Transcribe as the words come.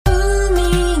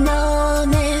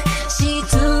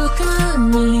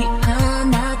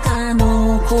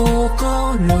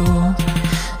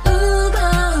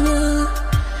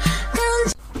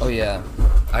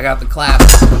I got the clap.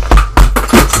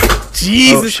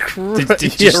 Jesus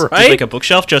Christ! Did like a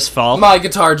bookshelf just fall? My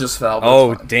guitar just fell.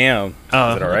 Oh damn! Oh,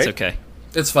 is it all right? It's okay.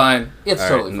 It's fine. It's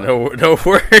totally fine. No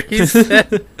worries.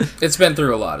 It's been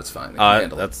through a lot. It's fine.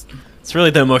 It's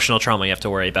really the emotional trauma you have to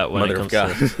worry about when it comes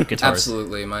to guitars.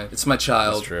 Absolutely, it's my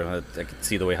child. That's true. I can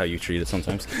see the way how you treat it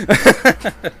sometimes.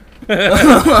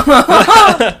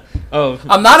 Oh,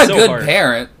 I'm not a good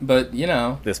parent, but you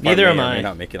know. This neither am I. May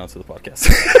not make it onto the podcast.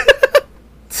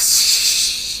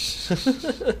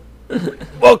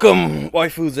 Welcome,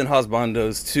 waifus and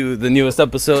husbandos, to the newest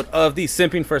episode of the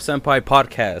Simping for Senpai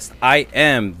podcast. I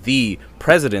am the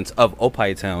president of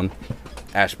Opai Town,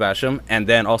 Ash Basham, and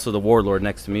then also the warlord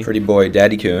next to me. Pretty boy,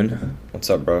 Daddy Coon. What's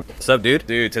up, bro? What's up, dude?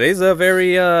 Dude, today's a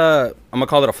very, I'm gonna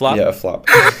call it a flop. Yeah, a flop.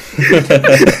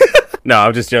 No,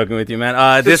 I'm just joking with you,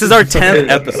 man. This is our 10th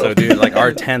episode, dude. Like,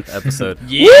 our 10th episode.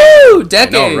 Yeah. Woo!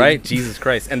 Decade! I know, right? Jesus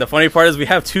Christ. And the funny part is we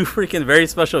have two freaking very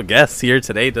special guests here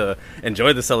today to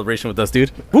enjoy the celebration with us, dude.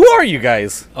 Who are you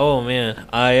guys? Oh, man.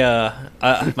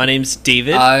 My name's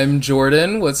David. I'm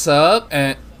Jordan. What's up?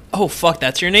 And oh, fuck,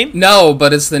 that's your name? no,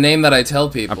 but it's the name that I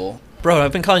tell people. Bro,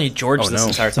 I've been calling you George this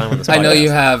entire time on this podcast. I know you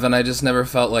have, and I just never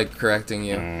felt like correcting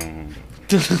you.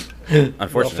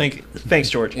 Unfortunately. Well,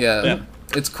 thanks, George. Yeah.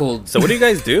 It's cool. So what do you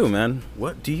guys do, man?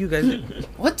 What do you guys do?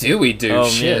 What do we do? Oh,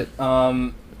 shit. Dude,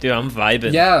 I'm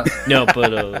vibing. Yeah. No,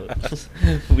 but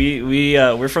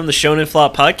we're from the Shonen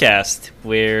Flop podcast,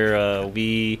 where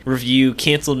we review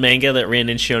canceled manga that ran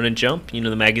in Shonen Jump. You know,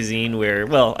 the magazine where,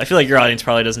 well, I feel like your audience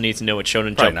probably doesn't need to know what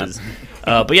Shonen Jump is.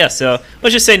 But yeah, so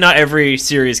let's just say not every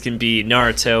series can be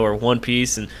Naruto or One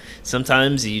Piece, and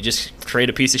sometimes you just create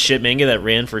a piece of shit manga that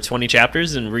ran for 20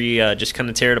 chapters and we just kind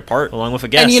of tear it apart along with a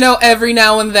guest. And you know, every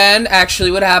now and then,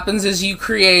 actually what happens is you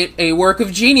create a work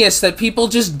of genius that people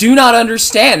just do not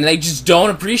understand. They just don't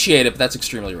appreciate it, but that's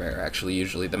extremely rare, actually,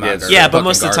 usually. The manga yeah, but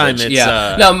most of the time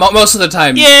it's... no, most of the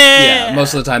time... Yeah!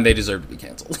 Most of the time they deserve to be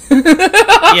canceled.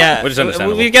 Yeah, which is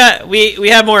understandable. We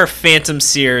have more Phantom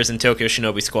Seers and Tokyo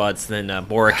Shinobi Squads than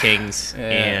Bora Kings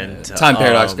and... Time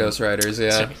Paradox Ghost Riders,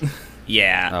 yeah.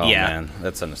 Yeah, oh, yeah. Man,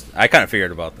 that's I kind of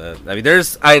figured about that. I mean,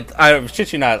 I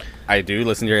shit you not, I do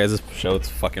listen to your guys' show. It's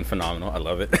fucking phenomenal. I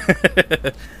love it.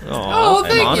 Oh,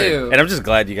 thank you. And I'm just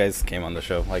glad you guys came on the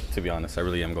show. Like, to be honest, I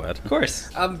really am glad. Of course.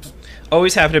 I'm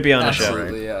always happy to be on the show.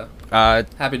 absolutely, yeah.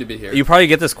 Happy to be here. You probably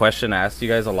get this question asked you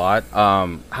guys a lot.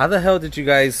 How the hell did you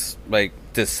guys, like,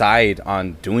 decide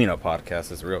on doing a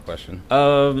podcast is the real question.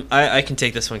 I can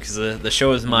take this one because the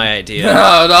show is my idea.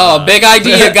 No, big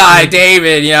idea guy,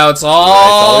 David. You know, it's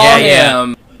all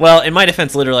him. Well, in my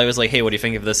defense, literally, I was like, "Hey, what do you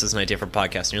think of this as an idea for a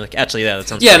podcast?" And you're like, "Actually, yeah, that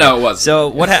sounds." Yeah, pretty no, good." it was. So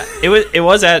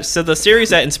what so the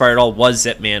series that inspired it all was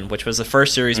Zip Man, which was the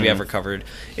first series we ever covered.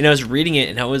 And I was reading it,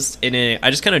 and I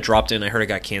just kind of dropped in. I heard it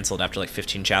got canceled after like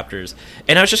 15 chapters,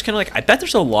 and I was just kind of like, I bet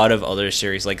there's a lot of other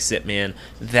series like Zip Man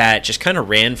that just kind of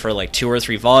ran for like 2 or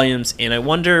 3 volumes, and I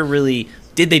wonder, really,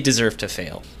 did they deserve to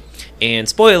fail? And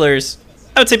spoilers.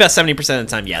 I would say about 70% of the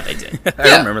time, yeah, they did.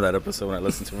 I remember that episode when I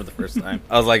listened to it for the first time.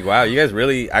 I was like, wow, you guys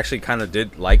really actually kind of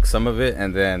did like some of it,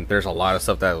 and then there's a lot of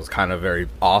stuff that was kind of very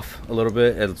off a little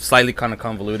bit. It's slightly kind of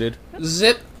convoluted.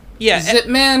 Zip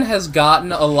Man has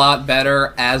gotten a lot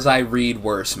better as I read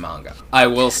worse manga, I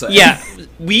will say. Yeah,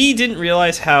 we didn't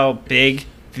realize how big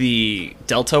the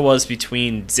delta was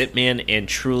between Zip Man and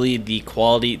truly the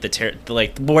quality,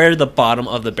 like where the bottom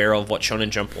of the barrel of what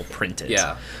Shonen Jump will print it.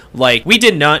 Yeah. Like, we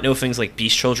did not know things like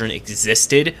Beast Children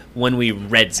existed when we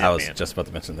read Zip Man. I was just about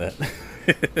to mention that.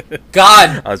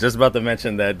 God! I was just about to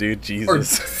mention that, dude. Jesus. Or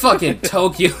fucking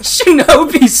Tokyo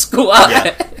Shinobi Squad!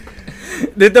 Yeah.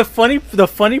 The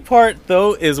funny part,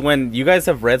 though, is when you guys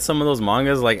have read some of those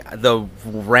mangas, like, the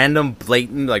random,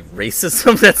 blatant, like,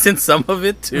 racism that's in some of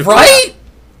it, too. Right?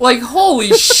 Like,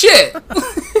 holy shit!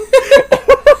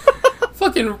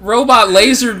 Fucking robot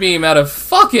laser beam out of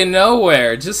fucking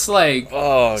nowhere. Just like,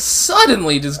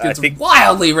 suddenly just gets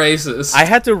wildly racist. I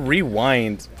had to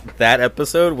rewind that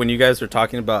episode when you guys were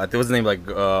talking about, it was named like,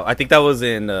 I think that was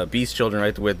in Beast Children,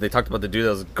 right? Where they talked about the dude that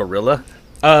was gorilla.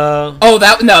 That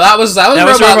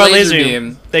was robot laser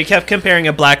beam. They kept comparing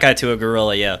a black guy to a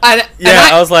gorilla. Yeah.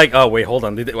 I was like, oh wait, hold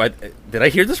on. Did I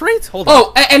hear this right? Hold on.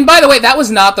 Oh, and by the way, that was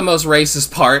not the most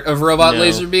racist part of Robot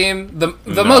Laser Beam. The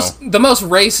most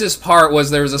racist part was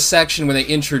there was a section when they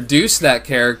introduced that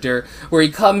character where he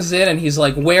comes in and he's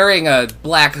like wearing a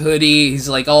black hoodie. He's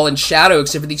like all in shadow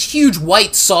except for these huge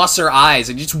white saucer eyes,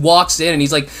 and he just walks in and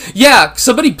he's like, "Yeah,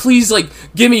 somebody please like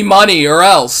give me money or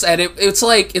else." And it's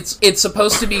like it's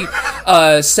supposed to be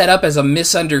set up as a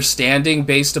misunderstanding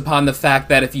based upon the fact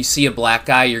that if you see a black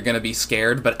guy, you're gonna be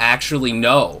scared, but actually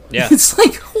no. Yeah. It's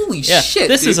like, holy Holy shit!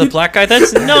 This is a black guy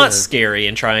that's not scary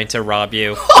and trying to rob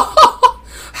you.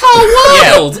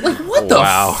 How wild! Like, what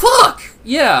the fuck?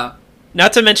 Yeah.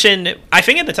 Not to mention, I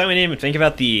think at the time we didn't even think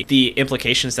about the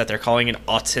implications that they're calling an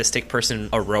autistic person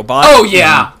a robot. Oh,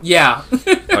 yeah. Yeah. Oh,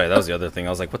 yeah, that was the other thing. I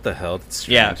was like, what the hell? That's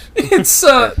strange. Yeah. It's,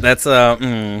 I don't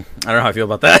know how I feel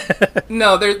about that.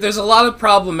 No, there's a lot of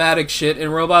problematic shit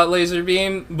in Robot Laser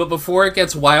Beam, but before it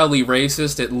gets wildly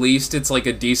racist, at least it's like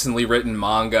a decently written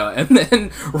manga. And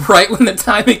then, right when the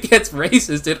time it gets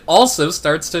racist, it also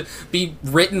starts to be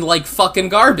written like fucking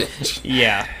garbage.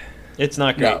 Yeah. It's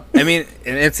not great. No. I mean,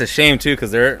 and it's a shame, too,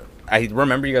 because I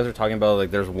remember you guys were talking about,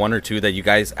 like, there's one or two that you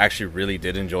guys actually really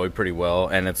did enjoy pretty well,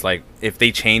 and it's like, if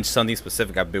they changed something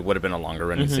specific, it would have been a longer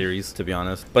running series, to be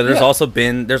honest. But there's also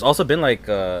been like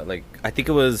I think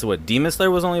it was, Demon Slayer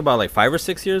was only about, like, 5 or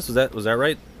 6 years? Was that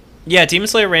right? Yeah, Demon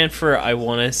Slayer ran for, I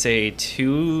want to say,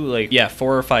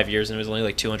 4 or 5 years, and it was only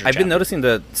like 200 I've been noticing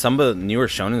that some of the newer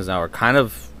shonens now are kind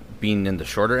of being in the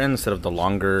shorter end instead of the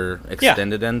longer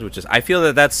extended end, which is, I feel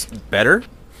that that's better.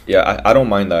 Yeah, I don't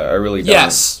mind that. I really don't.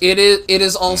 Yes, it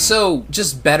is also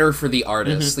just better for the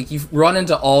artists. Like, you run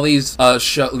into all these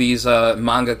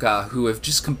mangaka who have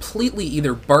just completely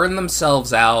either burned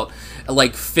themselves out,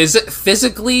 like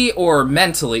physically or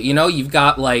mentally. You know, you've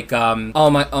got like oh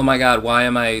my god, why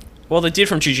am I? Well, the dude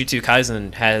from Jujutsu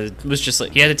Kaisen was just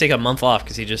like, he had to take a month off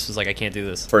because he just was like, I can't do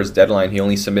this. For his deadline, he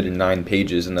only submitted 9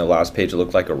 pages, and the last page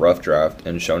looked like a rough draft.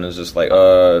 And Shonen's just like,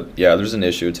 yeah, there's an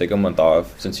issue. Take a month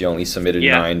off since you only submitted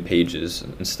 9 pages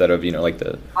instead of, like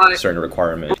the certain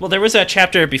requirement. Well, there was that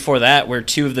chapter before that where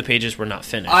 2 of the pages were not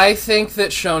finished. I think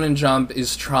that Shonen Jump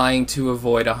is trying to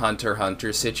avoid a Hunter x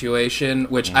Hunter situation,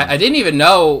 which I didn't even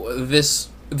know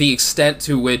the extent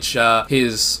to which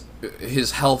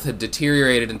his health had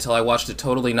deteriorated until I watched a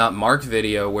Totally Not Mark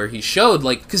video where he showed,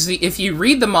 like, because if you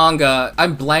read the manga,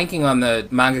 I'm blanking on the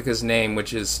mangaka's name,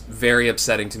 which is very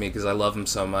upsetting to me because I love him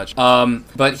so much.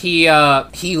 But he had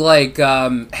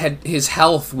his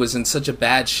health was in such a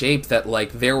bad shape that,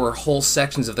 like, there were whole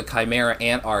sections of the Chimera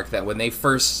Ant arc that when they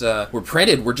first were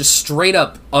printed were just straight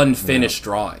up unfinished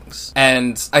drawings.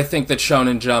 And I think that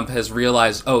Shonen Jump has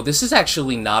realized, oh, this is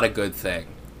actually not a good thing.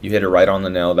 You hit it right on the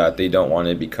nail that they don't want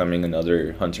it becoming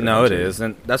another Hunter. No, it is,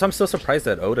 and that's why I'm still surprised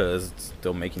that Oda is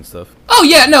still making stuff. Oh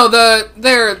yeah, no,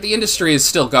 the industry is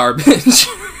still garbage.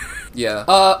 Yeah.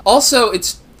 Also,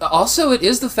 it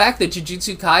is the fact that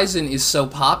Jujutsu Kaisen is so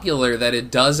popular that it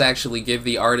does actually give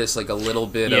the artist like a little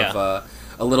bit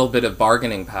of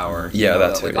bargaining power. Yeah,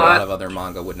 that's that, like, a lot of other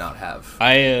manga would not have.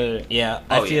 I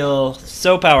feel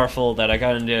so powerful that I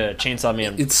got into Chainsaw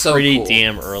Man pretty cool.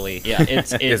 Damn early. Yeah,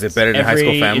 it's is it better than High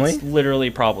School Family? It's literally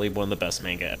probably one of the best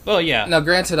manga. Well, yeah. Now,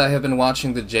 granted, I have been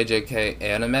watching the JJK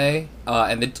anime,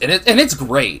 and it's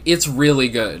great. It's really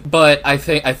good. But I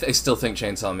still think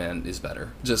Chainsaw Man is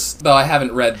better. Just though I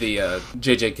haven't read the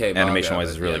JJK manga. Animation-wise,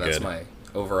 is really that's good. my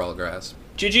overall grasp.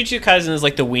 Jujutsu Kaisen is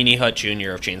like the Weenie Hut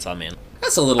Jr. of Chainsaw Man.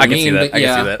 That's a little I can mean, see that. but I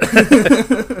yeah. can see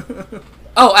that.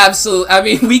 Oh, absolutely. I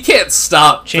mean, we can't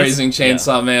stop praising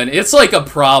Chainsaw Man. It's like a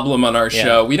problem on our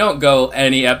show. We don't go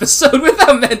any episode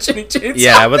without mentioning Chainsaw Man.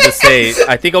 Yeah, I was to say,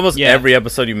 I think almost every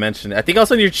episode you mentioned it. I think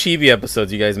also in your Chibi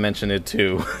episodes you guys mentioned it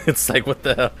too. It's like, what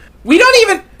the hell? We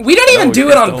don't even do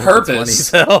it on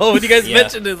purpose. When you guys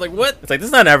mentioned it, it's like, what? It's like, this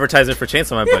is not an advertisement for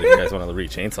Chainsaw Man, but you guys want to read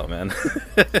Chainsaw Man.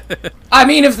 I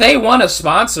mean, if they want to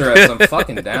sponsor us, I'm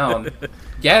fucking down.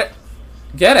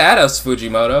 Get at us,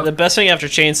 Fujimoto. The best thing after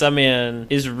Chainsaw Man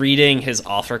is reading his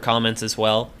author comments as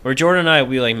well. Where Jordan and I,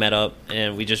 we like met up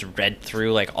and we just read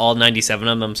through like all 97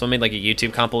 of them. So I made like a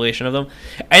YouTube compilation of them.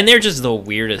 And they're just the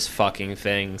weirdest fucking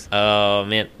things. Oh,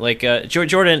 man. Like,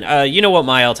 Jordan, you know what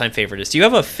my all-time favorite is. Do you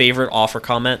have a favorite author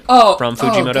comment from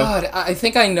Fujimoto? Oh, God. I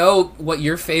think I know what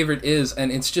your favorite is.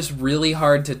 And it's just really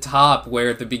hard to top where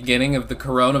at the beginning of the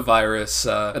coronavirus,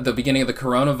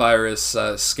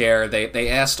 scare, they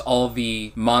asked all the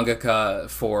mangaka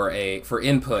for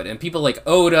input, and people like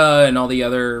Oda and all the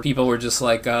other people were just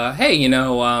like, hey,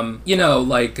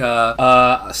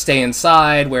 stay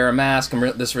inside, wear a mask, and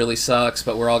this really sucks,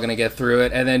 but we're all gonna get through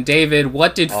it. And then David,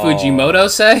 what did Fujimoto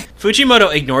say?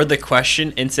 Fujimoto ignored the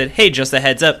question and said, hey, just a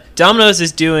heads up, Domino's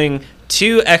is doing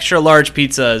 2 extra large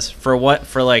pizzas for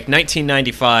like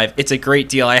 $19.95. It's a great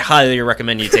deal. I highly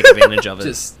recommend you take advantage of it.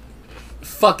 Just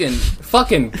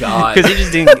fucking God. Because he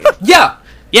just didn't.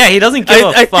 Yeah, he doesn't give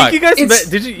a fuck. I think you guys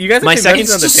you guys my second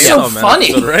on the just so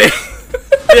funny, episode, right?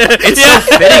 It's so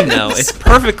fitting though. It's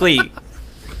perfectly.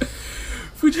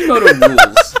 Fujimoto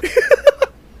rules.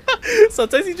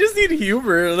 Sometimes you just need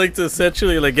humor, like, to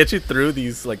essentially like get you through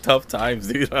these like tough times,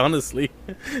 dude. Honestly.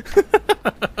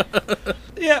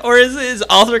 Yeah, or his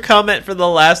author comment for the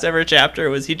last ever chapter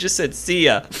was he just said "see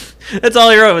ya." That's all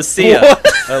he wrote was "see ya."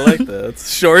 I like that.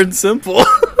 It's short and simple.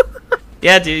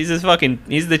 Yeah, dude, he's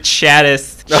the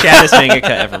chattest mangaka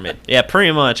ever made. Yeah,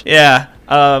 pretty much. Yeah.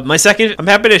 My second, I'm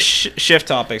happy to shift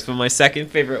topics, but my second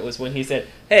favorite was when he said,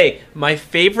 "Hey, my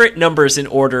favorite numbers in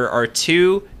order are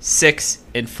 2, 6,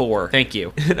 and 4. Thank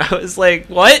you." And I was like,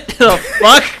 "What the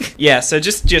fuck?" Yeah, so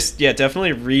just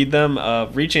definitely read them.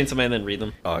 Read Chainsaw Man, then read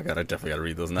them. Oh god, I definitely gotta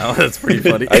read those now. That's pretty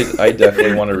funny. I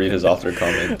definitely want to read his author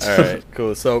comments. All right,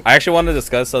 cool. So I actually want to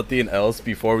discuss something else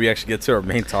before we actually get to our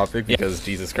main topic because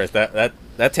Jesus Christ, that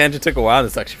tangent took a while.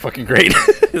 It's actually fucking great.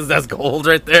 That's gold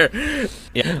right there.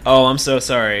 Yeah. Oh, I'm so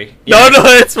sorry. Yeah. No,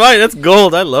 it's fine. That's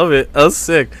gold. I love it. That was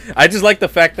sick. I just like the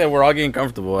fact that we're all getting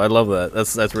comfortable. I love that.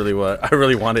 That's really what I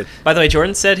really wanted. By the way,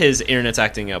 Jordan said his internet's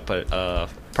acting up, but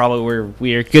probably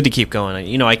we're good to keep going.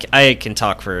 You know, I can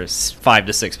talk for 5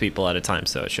 to 6 people at a time,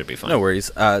 so it should be fine. No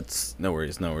worries. No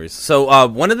worries. So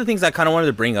one of the things I kind of wanted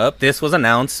to bring up, this was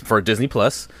announced for Disney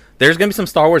Plus. There's gonna be some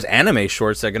Star Wars anime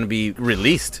shorts that are gonna be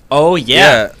released. Oh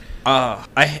yeah.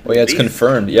 It's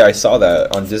confirmed. Yeah, I saw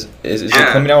that on Disney. Is it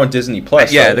coming out on Disney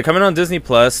Plus? Yeah, they're coming on Disney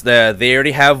Plus. They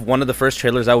already have one of the first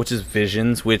trailers out, which is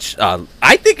Visions, which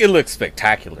I think it looks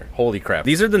spectacular. Holy crap!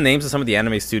 These are the names of some of the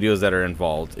anime studios that are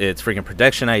involved. It's freaking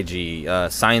Production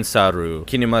IG, Science Saru,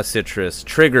 Kinema Citrus,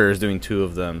 Trigger is doing 2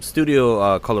 of them,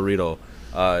 Studio Colorido.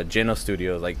 Geno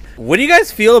Studios. Like, what do you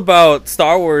guys feel about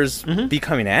Star Wars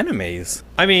becoming animes?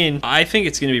 I mean, I think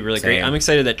it's going to be really great. I'm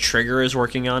excited that Trigger is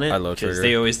working on it. I love Trigger. Because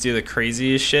they always do the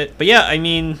craziest shit. But yeah, I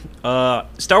mean,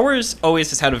 Star Wars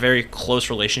always has had a very close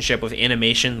relationship with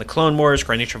animation. The Clone Wars,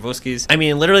 Granny Trebowski's. I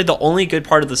mean, literally the only good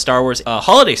part of the Star Wars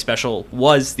holiday special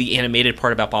was the animated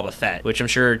part about Boba Fett, which I'm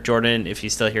sure Jordan, if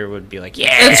he's still here, would be like, yeah!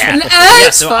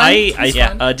 It's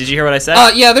fine. Did you hear what I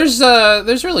said? Yeah,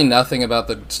 there's really nothing about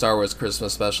the Star Wars Christmas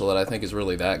special that I think is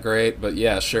really that great, but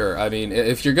yeah, sure. I mean,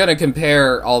 if you're gonna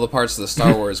compare all the parts of the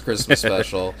Star Wars Christmas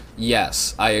special,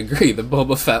 yes, I agree. The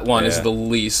Boba Fett one is the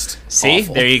least. See,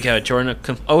 awful. There you go, Jordan,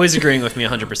 always agreeing with me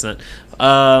 100%.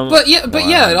 But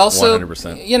yeah, it also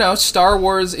 100%. You know, Star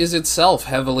Wars is itself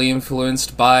heavily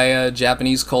influenced by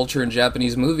Japanese culture and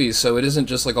Japanese movies, so it isn't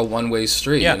just like a one-way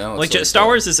street. Yeah, you know, like Star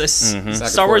Wars is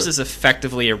Star Wars is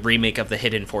effectively a remake of the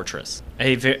Hidden Fortress,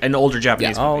 an older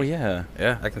Japanese movie. Oh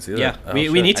yeah, I can see that. Yeah,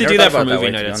 we need to do that for movie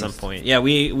night at some point. Yeah,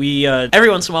 we every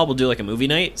once in a while we'll do like a movie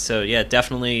night. So yeah,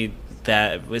 definitely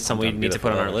that is something we need to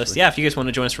put on our list. Yeah, if you guys want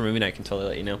to join us for movie night, I can totally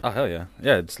let you know. Oh hell yeah,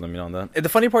 just let me know on that. The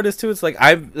funny part is too, it's like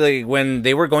when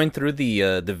they were going through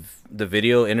the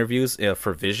video interviews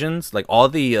for Visions, like all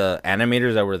the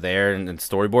animators that were there and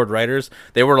storyboard writers,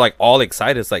 they were like all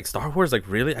excited. It's like, Star Wars, like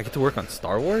really? I get to work on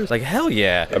Star Wars? Like hell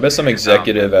yeah. I bet some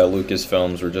executive at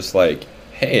Lucasfilms were just like,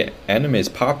 hey, anime is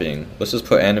popping. Let's just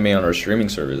put anime on our streaming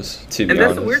service, to be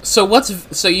honest.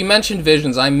 So you mentioned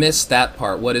Visions. I missed that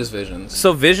part. What is Visions?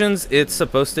 So Visions, it's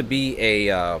supposed to be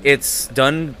it's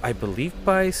done, I believe,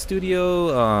 by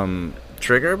Studio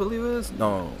Trigger, I believe it is.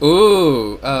 No.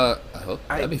 Ooh, I hope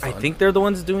that'd be fun. I think they're the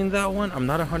ones doing that one. I'm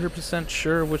not 100%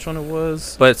 sure which one it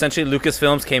was. But essentially,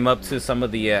 Lucasfilms came up to some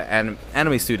of the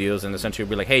anime studios and essentially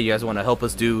be like, hey, you guys want to help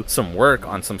us do some work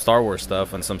on some Star Wars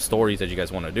stuff and some stories that you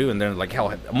guys want to do? And they're like,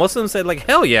 hell, most of them said, like,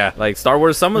 hell yeah. Like, Star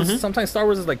Wars, sometimes Star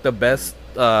Wars is like the best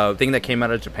thing that came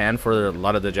out of Japan for a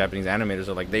lot of the Japanese animators.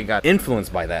 Are like, they got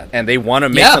influenced by that and they want to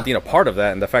make something a part of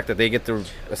that, and the fact that they get to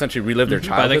essentially relive their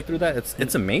childhood through that,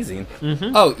 it's amazing.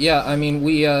 Oh yeah, I mean,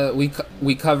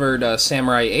 we covered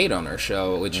Samurai 8 on our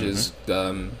show, which is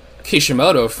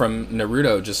Kishimoto from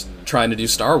Naruto just trying to do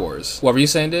Star Wars. What were you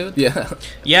saying, David?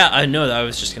 Yeah, I know that. I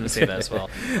was just gonna say that as well.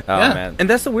 Man, and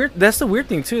that's the weird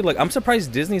thing too. Like, I'm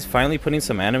surprised Disney's finally putting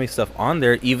some anime stuff on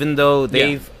there, even though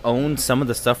they've owned some of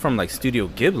the stuff from like Studio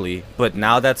Ghibli, but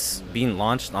now that's being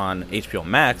launched on HBO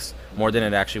Max more than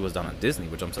it actually was done on Disney,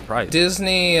 which I'm surprised.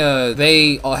 Disney,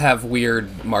 they all have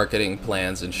weird marketing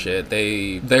plans and shit.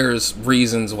 There's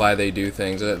reasons why they do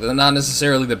things. They're not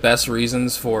necessarily the best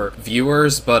reasons for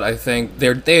viewers, but I think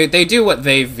they do what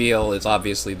they feel is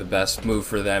obviously the best move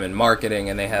for them in marketing,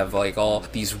 and they have like all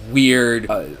these weird,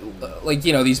 like,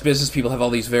 you know, these business people have all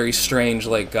these very strange,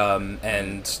 like,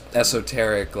 and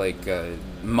esoteric, like,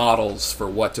 models for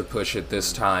what to push at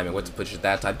this time and what to push at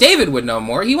that time. David would know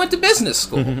more. He went to business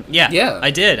school. Yeah, I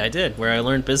did, where I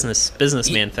learned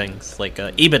businessman things like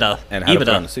EBITDA and how to put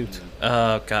on a suit.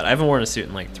 Oh god, I haven't worn a suit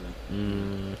in like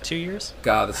 2 years.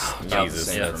 God, this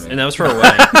Jesus, and that was for a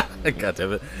wedding. God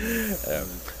damn it.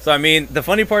 So I mean, the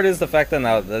funny part is the fact that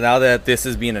now that this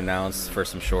is being announced for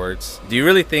some shorts, do you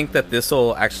really think that this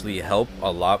will actually help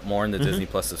a lot more in the Disney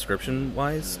Plus subscription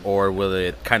wise, or will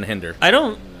it kind of hinder?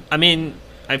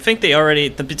 I think they already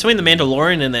between the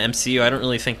Mandalorian and the MCU, I don't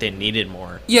really think they needed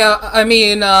more. Yeah, I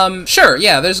mean, sure,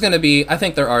 yeah. There's gonna be. I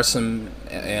think there are some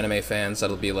anime fans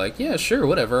that'll be like, yeah, sure,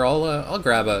 whatever. I'll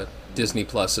grab a Disney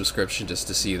Plus subscription just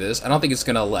to see this. I don't think it's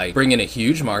gonna like bring in a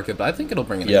huge market, but I think it'll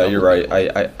bring in. Yeah, you're right.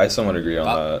 I somewhat agree on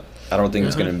that. I don't think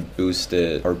it's going to boost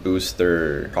it or boost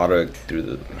their product through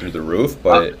the roof,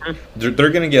 but they're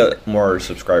going to get more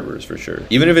subscribers for sure.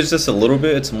 Even if it's just a little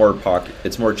bit, it's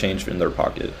more change in their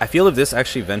pocket. I feel if this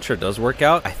actually venture does work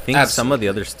out, I think some of the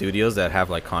other studios that have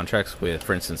like contracts with,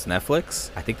 for instance,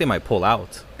 Netflix, I think they might pull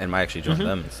out and might actually join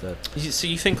them instead. So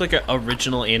you think like an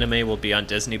original anime will be on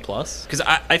Disney Plus? Because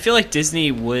I feel like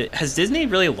has Disney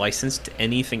really licensed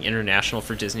anything international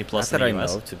for Disney Plus? Not that I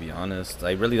know, to be honest.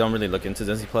 I really don't look into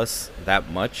Disney Plus that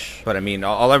much, but I mean,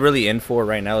 all I'm really in for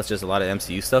right now is just a lot of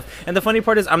MCU stuff. And the funny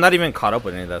part is, I'm not even caught up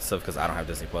with any of that stuff because I don't have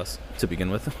Disney Plus to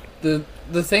begin with.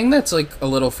 The thing that's like a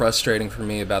little frustrating for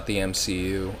me about the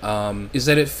MCU is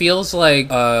that it feels like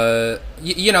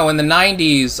you know, in the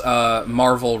 90s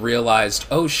Marvel realized,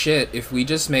 oh shit, if we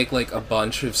just make like a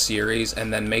bunch of series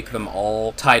and then make them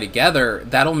all tie together,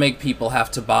 that'll make people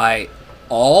have to buy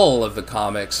all of the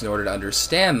comics in order to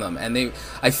understand them. And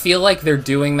I feel like they're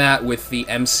doing that with the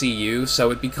MCU,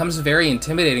 so it becomes very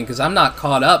intimidating because I'm not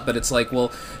caught up, but it's like,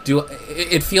 well,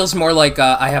 it feels more like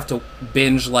I have to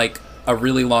binge like a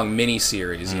really long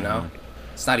mini-series, you know?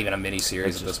 It's not even a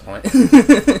mini-series at this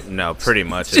point. No, pretty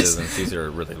much it isn't. These are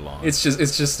really long. It's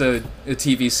just a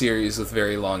TV series with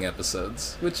very long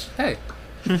episodes, which, hey.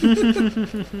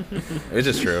 Which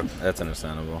is true. That's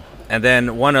understandable. And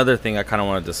then one other thing I kind of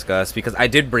want to discuss, because I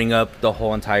did bring up the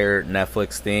whole entire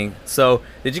Netflix thing. So,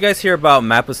 did you guys hear about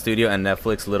Mappa Studio and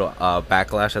Netflix little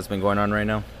backlash that's been going on right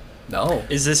now? No.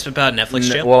 Is this about Netflix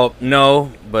jail? Well,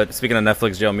 no, but speaking of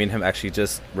Netflix jail, me and him actually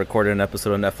just recorded an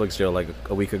episode of Netflix jail like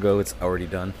a week ago. It's already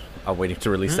done. I'm waiting to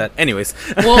release that. Anyways,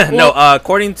 no.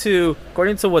 According to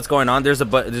what's going on, there's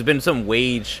been some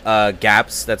wage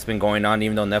gaps that's been going on.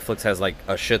 Even though Netflix has like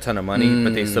a shit ton of money,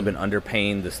 but they've still been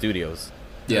underpaying the studios.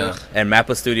 Yeah. And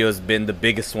Mappa Studio has been the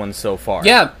biggest one so far.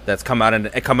 Yeah. That's come out and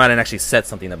actually said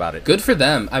something about it. Good for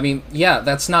them. I mean, yeah,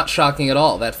 that's not shocking at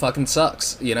all. That fucking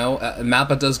sucks. You know,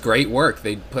 Mappa does great work.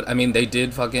 They're doing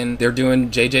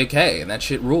JJK and that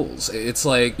shit rules. It's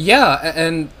like, yeah,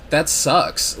 and that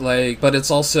sucks. Like, but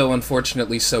it's also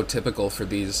unfortunately so typical for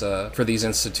these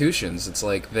institutions. It's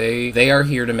like they are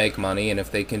here to make money, and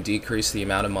if they can decrease the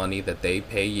amount of money that they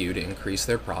pay you to increase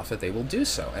their profit, they will do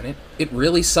so. And it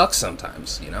really sucks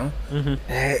sometimes, you know?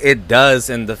 It does,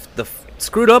 and the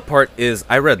screwed up part is,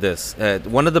 I read this.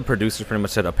 One of the producers pretty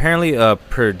much said, apparently a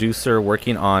producer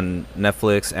working on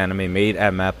Netflix anime made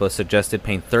at Mappa suggested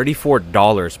paying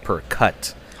 $34 per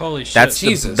cut. Holy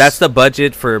shit. That's the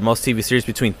budget for most TV series,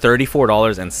 between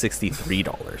 $34 and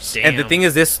 $63. Damn. And the thing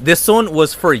is, this one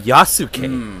was for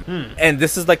Yasuke. And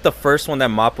this is like the first one that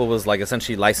Mappa was like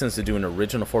essentially licensed to do an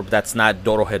original for, but that's not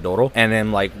Dorohedoro. And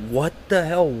I'm like, what the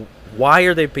hell? Why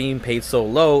are they being paid so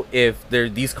low if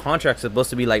these contracts are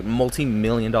supposed to be like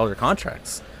multi-million-dollar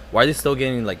contracts? Why are they still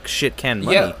getting like shit canned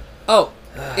money? Yeah. Oh,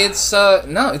 it's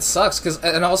no, it sucks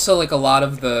and also like a lot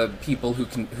of the people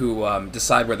who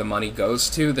decide where the money goes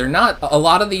to, they're not a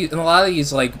lot of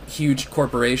these like huge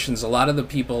corporations. A lot of the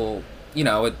people, you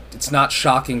know, it's not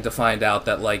shocking to find out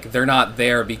that like they're not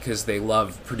there because they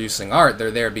love producing art.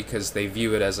 They're there because they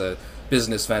view it as a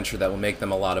business venture that will make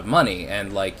them a lot of money,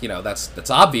 and like, you know, that's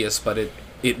obvious, but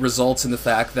it results in the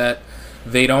fact that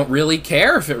they don't really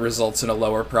care if it results in a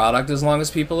lower product as long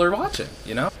as people are watching,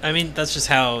 you know? I mean, that's just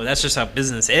how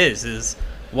business is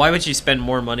why would you spend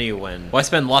more money why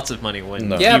spend lots of money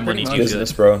when few money do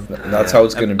business, bro. That's how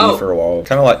it's going to be for a while.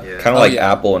 Kind of like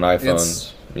Apple and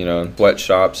iPhones. You know,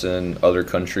 sweatshops in other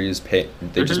countries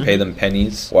just pay them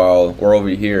pennies, while we're over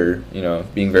here, you know,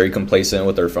 being very complacent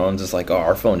with our phones. It's like, oh,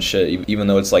 our phone's shit, even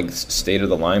though it's like state of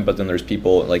the line. But then there's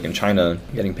people like in China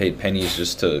getting paid pennies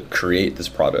just to create this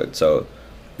product. So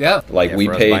yeah, like we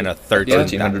pay a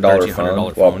 $1,300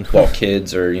 phone while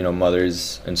kids or, you know,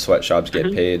 mothers in sweatshops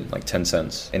get paid like 10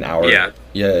 cents an hour.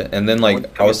 Yeah, and then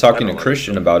like I was talking to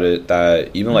Christian about it,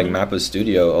 that even like Mappa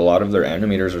Studio, a lot of their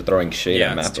animators are throwing shade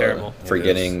at Mappa for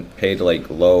getting paid like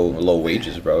low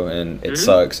wages, bro, and it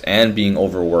sucks, and being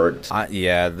overworked.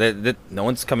 No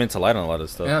one's coming to light on a lot of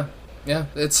stuff. Yeah,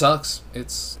 it sucks.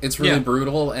 It's really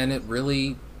brutal, and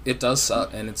it does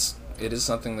suck, and it is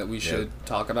something that we should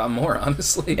talk about more,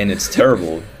 honestly. And it's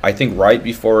terrible. I think right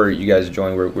before you guys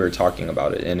joined, we were talking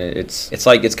about it, and it's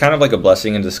kind of like a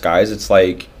blessing in disguise. It's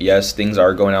like, yes, things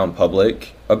are going out in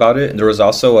public about it. And there was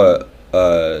also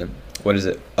a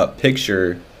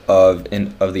picture of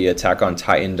the Attack on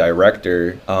Titan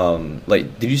director.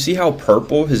 Like, did you see how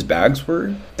purple his bags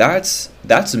were? That's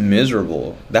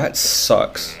miserable. That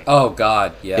sucks. Oh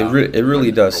God, yeah. It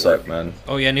really does suck, man.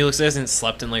 Oh yeah, and he hasn't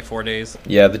slept in like 4 days.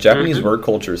 Yeah, the Japanese work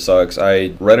culture sucks.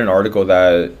 I read an article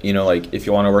that, you know, like, if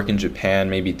you want to work in Japan,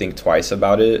 maybe think twice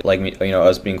about it. Like, you know,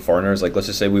 us being foreigners, like, let's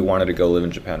just say we wanted to go live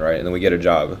in Japan, right? And then we get a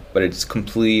job, but it's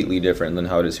completely different than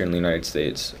how it is here in the United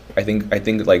States. I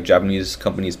think like Japanese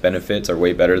companies' benefits are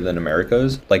way better than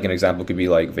America's. Like, an example could be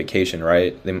like vacation,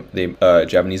 right? They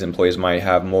Japanese employees might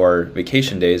have more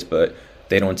vacation days, but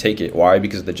they don't take it. Why?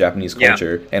 Because of the Japanese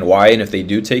culture. Yeah. And why? And if they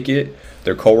do take it,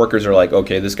 their coworkers are like,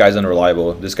 okay, this guy's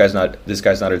unreliable. This guy's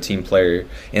not a team player.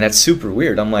 And that's super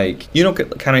weird. I'm like, you know,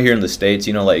 kind of here in the States,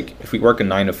 you know, like, if we work a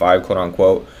 9 to 5, quote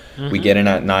unquote, we get in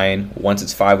at 9. Once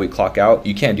it's 5, we clock out.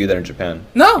 You can't do that in Japan.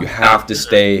 No. You have to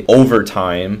stay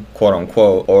overtime, quote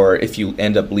unquote, or if you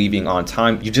end up leaving on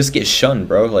time, you just get shunned,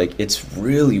 bro. Like, it's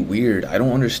really weird. I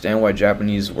don't understand why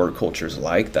Japanese work culture is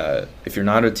like that. If you're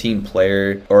not a team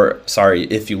player,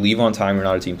 if you leave on time, you're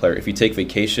not a team player. If you take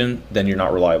vacation, then you're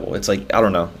not reliable. It's like, I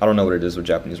don't know what it is with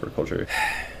Japanese work culture.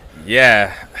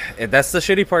 Yeah, that's the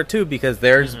shitty part too, because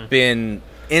there's been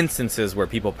instances where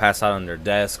people pass out on their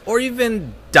desk or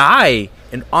even die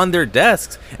on their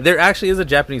desks. There actually is a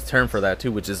Japanese term for that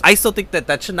too, which is, I still think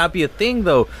that should not be a thing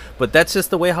though, but that's just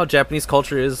the way how Japanese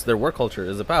culture is, their work culture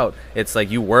is about. It's like,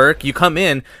 you work, you come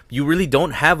in, you really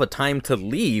don't have a time to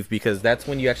leave, because that's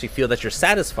when you actually feel that you're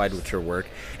satisfied with your work,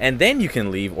 and then you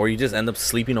can leave, or you just end up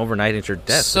sleeping overnight at your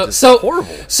desk. So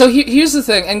horrible. So here's the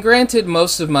thing, and granted,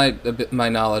 most of my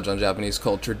knowledge on Japanese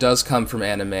culture does come from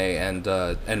anime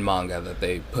and manga that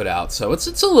they put out, so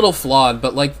it's a little flawed,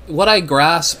 but like, what I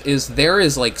grasp is there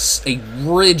is like a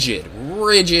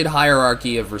rigid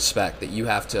hierarchy of respect that you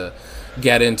have to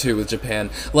get into with Japan.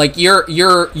 Like,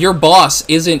 your boss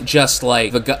isn't just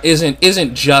like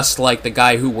isn't just like the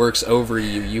guy who works over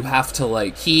you. You have to,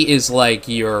 like, he is like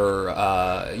your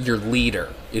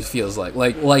leader. It feels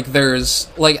like there's,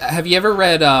 like, have you ever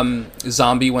read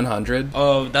Zombie 100?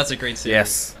 Oh, that's a great series.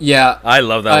 Yes. Yeah. I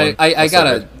love that one. I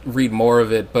gotta read more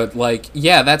of it, but like,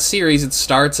 yeah, that series, it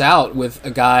starts out with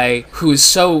a guy who is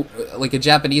so, like, a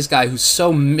Japanese guy who's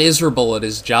so miserable at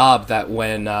his job that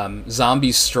when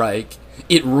zombies strike,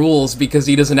 it rules because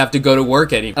he doesn't have to go to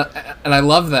work anymore. And I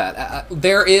love that.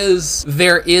 There is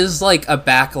like a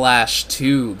backlash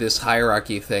to this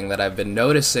hierarchy thing that I've been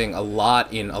noticing a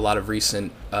lot in a lot of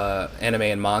recent anime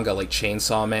and manga, like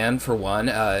Chainsaw Man for one.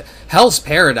 Hell's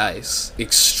Paradise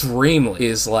extremely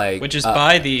is like, which is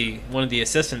by one of the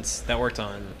assistants that worked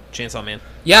on Chainsaw Man.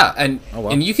 Yeah, and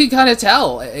you can kind of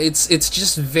tell it's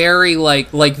just very like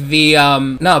the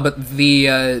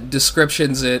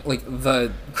descriptions, it, like,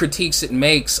 the critiques it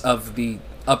makes of the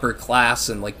upper class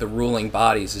and like the ruling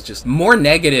bodies is just more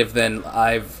negative than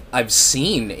I've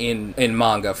seen in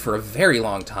manga for a very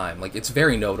long time. Like, it's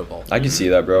very notable. I can see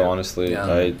that, bro. Honestly,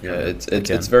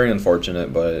 it's very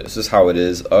unfortunate, but it's just how it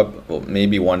is. Well,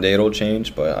 maybe one day it'll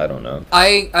change, but I don't know.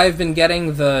 I've been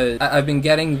getting the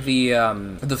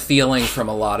feeling from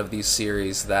a lot of these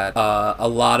series that a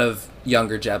lot of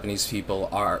younger Japanese people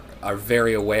are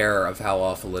very aware of how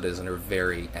awful it is and are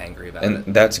very angry about it.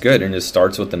 And that's good. And it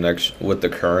starts with the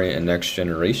current and next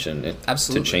generation.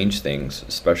 Absolutely. To change things,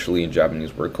 especially in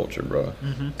Japanese work culture, bro.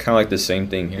 Kind of like the same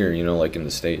thing here, you know, like in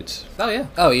the States.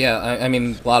 Oh yeah. I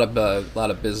mean, a lot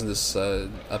of business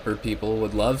upper people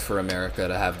would love for America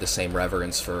to have the same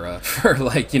reverence for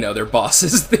like, you know, their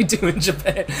bosses they do in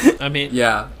Japan. I mean,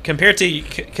 yeah. Compared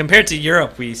to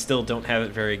Europe, we still don't have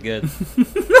it very good.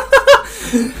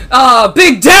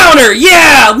 Big downer!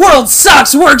 Yeah! World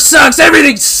sucks! Work sucks!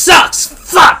 Everything sucks!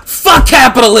 Fuck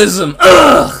capitalism!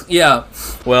 Ugh! Yeah.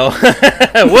 Well,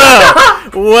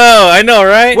 whoa, I know,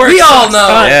 right? We all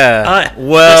know. Yeah.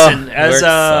 Listen,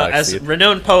 as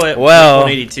renowned poet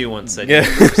 182 once said,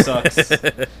 work sucks.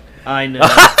 I know.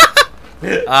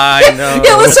 I know.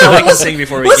 Yeah, let's talk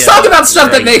about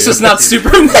stuff that makes us not super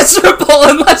miserable,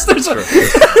 unless there's a...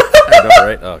 I know,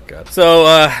 right? Oh god. So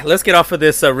let's get off of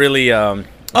this really downer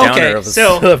of a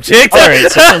subject. All right, so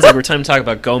it sounds like we're time to talk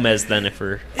about Gomez then. If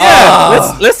we're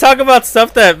let's talk about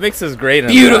stuff that makes us great.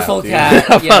 Beautiful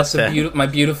cat. Yes, my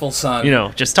beautiful son. You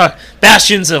know, just talk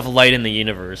bastions of light in the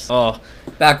universe. Oh,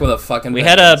 back with a fucking. We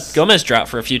had a Gomez drop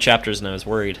for a few chapters, and I was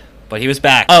worried. But he was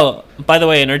back. Oh, by the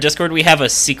way, in our Discord, we have a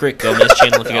secret Gomez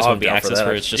channel if you guys want to be accessed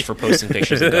for. It's just for posting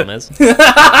pictures of Gomez.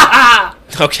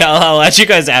 Okay, I'll add you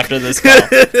guys after this call.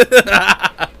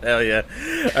 Hell yeah.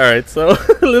 All right, so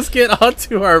let's get on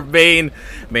to our main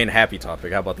happy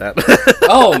topic. How about that?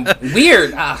 Oh,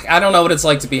 weird. I don't know what it's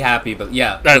like to be happy, but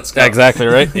yeah. That's exactly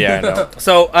right. Yeah, I know.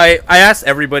 So I asked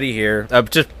everybody here,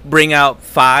 just bring out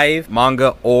 5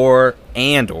 manga or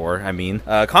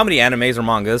comedy animes or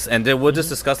mangas, and then we'll just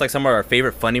discuss like some of our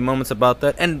favorite funny moments about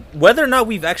that, and whether or not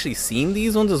we've actually seen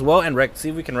these ones as well, and see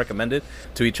if we can recommend it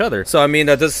to each other. So I mean,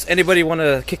 does anybody want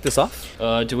to kick this off?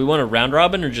 Do we want a round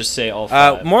robin or just say all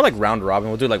 5? More like round robin.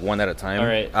 We'll do like one at a time. All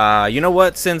right. You know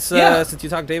what? Since you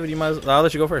talked, David, I'll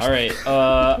let you go first. All right.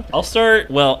 I'll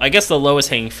start. Well, I guess the lowest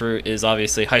hanging fruit is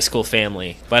obviously High School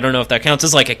Family, but I don't know if that counts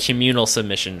as like a communal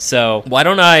submission. So why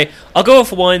don't I'll go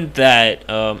with one that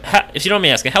if you don't mind me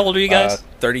asking, how old are you guys?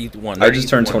 31. I just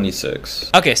turned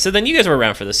 26. Okay, so then you guys were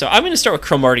around for this. So I'm going to start with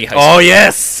Cromartie High School. Oh,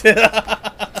 yes!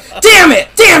 Damn it!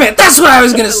 That's what I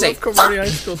was going to say. Cromartie High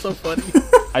School, so funny.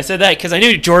 I said that because I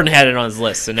knew Jordan had it on his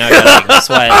list, so now I got to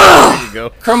sweat. There you go.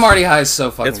 Cromartie High is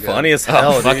so fucking good. It's funny as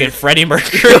hell, fucking dude. Freddie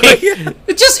Mercury.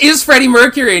 It just is Freddie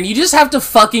Mercury, and you just have to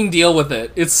fucking deal with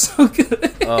it. It's so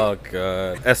good. Oh,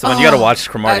 God. Esteban, you got to watch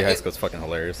Cromartie High School. It's fucking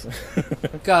hilarious.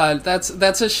 God,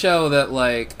 that's a show that,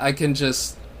 like, you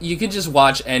can just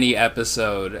watch any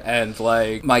episode, and,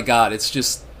 like, my God, it's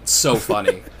just so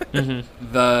funny.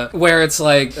 Where it's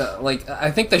like I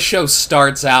think the show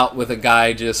starts out with a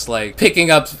guy just like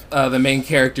picking up the main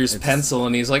character's pencil,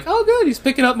 and he's like, "Oh, good, he's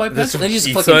picking up my pencil," and he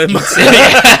just fucking eats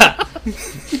it.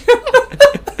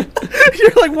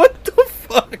 You're like, what the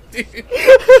fuck, dude?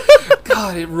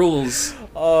 God, it rules.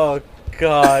 Oh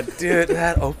God, dude,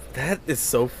 that is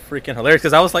so freaking hilarious.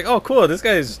 Because I was like, oh, cool, this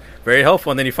guy is very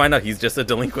helpful, and then you find out he's just a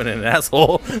delinquent and an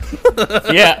asshole.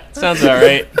 Yeah, sounds about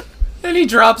right. Then he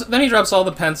drops all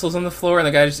the pencils on the floor, and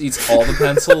the guy just eats all the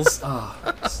pencils. Oh,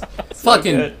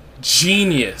 fucking good.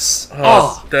 Genius.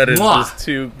 That is mwah. just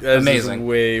too amazing.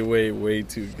 Way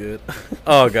too good.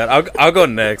 Oh God, I'll go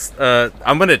next.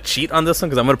 I'm gonna cheat on this one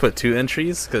because I'm gonna put 2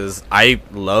 entries because I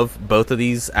love both of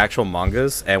these actual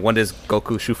mangas, and one is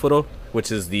Goku Shufuro,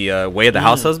 which is the Way of the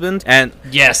House Husband, and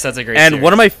yes, that's a great. And series.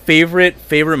 one of my favorite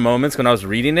moments when I was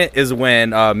reading it is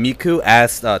when Miku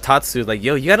asked Tatsu, like,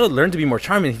 "Yo, you gotta learn to be more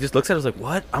charming." He just looks at us like,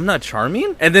 "What? I'm not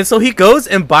charming?" And then so he goes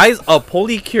and buys a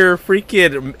Polycure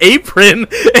freaking apron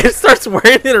and starts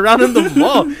wearing it around in the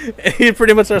mall. And he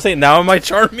pretty much starts saying, "Now am I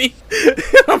charming?" And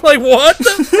I'm like, "What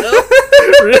the hell?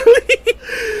 Really?"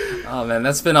 Oh man,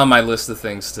 that's been on my list of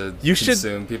things to You should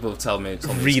consume. People have told me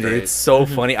read it. It's so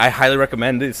funny. I highly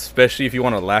recommend it, especially if you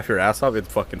want to laugh your ass off. It's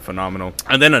fucking phenomenal.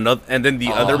 And then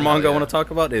the other manga I want to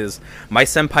talk about is My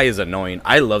Senpai is Annoying.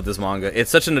 I love this manga. It's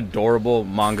such an adorable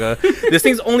manga. This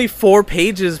thing's only 4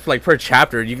 pages like per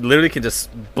chapter. You literally can just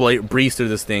breeze through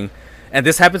this thing. And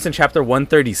this happens in chapter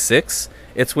 136.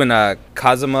 It's when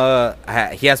Kazuma,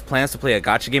 he has plans to play a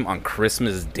gacha game on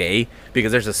Christmas Day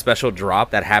because there's a special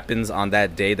drop that happens on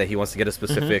that day that he wants to get a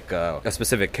specific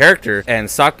character. And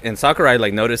Sakurai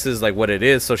like notices like what it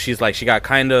is, so she's like, she got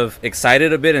kind of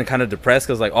excited a bit and kind of depressed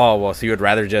because like, oh well, so you would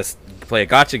rather just play a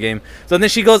gacha game. So then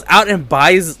she goes out and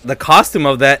buys the costume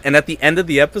of that, and at the end of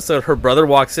the episode her brother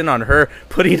walks in on her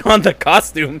putting on the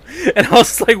costume, and I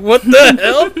was like, what the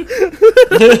hell?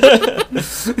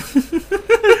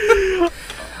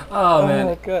 Oh man.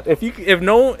 Oh god. If you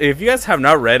guys have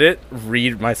not read it,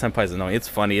 read My Senpai's Annoying. It's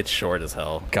funny, it's short as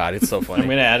hell. God, it's so funny. I'm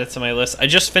gonna add it to my list. I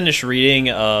just finished reading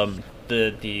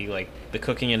the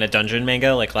Cooking in a Dungeon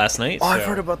manga like last night. Oh, I've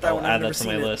heard about that one. I'll add that to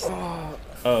my list.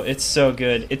 Oh, it's so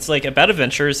good. It's like about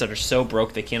adventurers that are so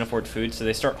broke they can't afford food, so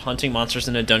they start hunting monsters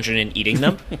in a dungeon and eating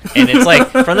them. And it's like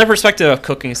from the perspective of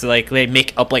cooking, so like they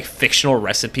make up like fictional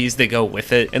recipes that go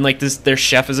with it. And like their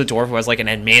chef is a dwarf who has like an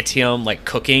adamantium like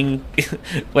cooking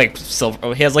like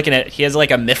silver. He has like a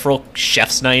mithril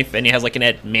chef's knife, and he has like an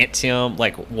adamantium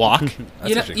like wok.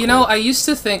 You know, I used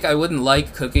to think I wouldn't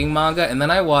like cooking manga, and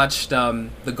then I watched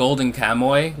The Golden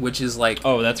Kamuy, which is like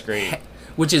that's great.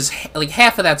 Which is like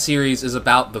half of that series is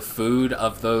about the food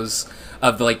of the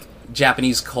like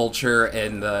Japanese culture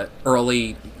in the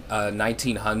early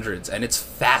 1900s, and it's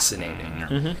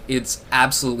fascinating. It's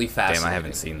absolutely fascinating. Damn, I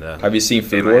haven't seen that. Have you seen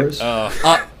Food Wars?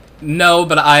 No,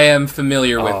 but I am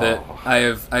familiar with it.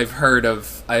 I've heard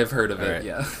of it. Right.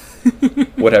 Yeah.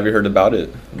 What have you heard about it?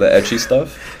 The ecchi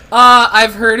stuff?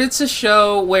 I've heard it's a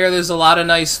show where there's a lot of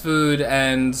nice food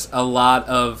and a lot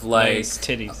of like nice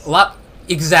titties.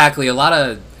 Exactly, a lot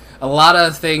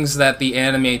of things that the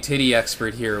anime titty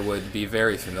expert here would be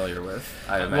very familiar with,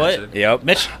 I imagine. What? Yep.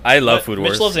 Mitch, I love Food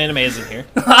Wars. Mitch loves anime, isn't here?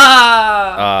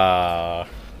 Damn.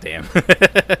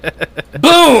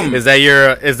 Boom! Is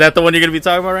that the one you're gonna be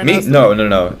talking about right now?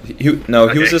 No.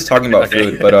 He was just talking about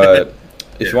food, but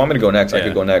if you want me to go next, I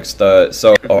could go next.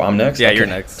 I'm next. Yeah, you're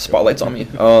next. Spotlight's on me.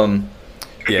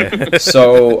 Yeah.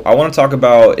 So I want to talk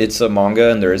about, it's a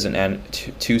manga and there is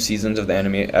two seasons of the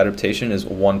anime adaptation, is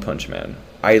One Punch Man.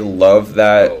 I love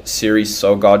that series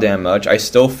so goddamn much. I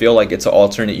still feel like it's an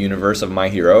alternate universe of My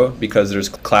Hero because there's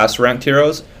class ranked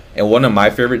heroes. And one of my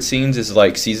favorite scenes is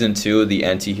like season 2, the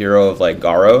anti-hero of like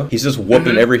Garo. He's just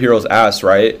whooping every hero's ass,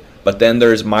 right? But then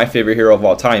there's my favorite hero of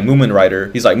all time, Moomin Rider.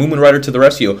 He's like, Moomin Rider to the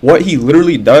rescue. What he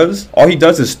literally does, all he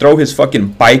does is throw his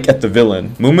fucking bike at the villain.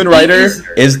 Moomin Rider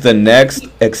is the next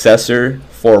successor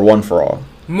for One for All.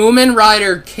 Moomin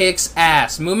Rider kicks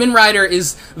ass. Moomin Rider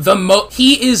is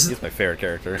He's my favorite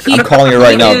character. I'm calling it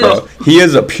right now, bro. He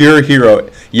is a pure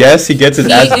hero. Yes, he gets his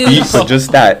ass beat, but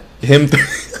just that.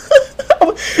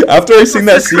 After I seen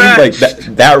that scene, like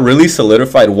that really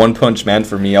solidified One Punch Man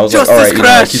for me. I was like, all right,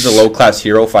 like, he's a low class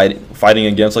hero fighting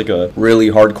against like a really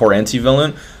hardcore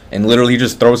anti-villain, and literally he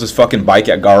just throws his fucking bike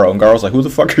at Garo, and Garo's like, who the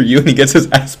fuck are you? And he gets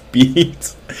his ass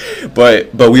beat.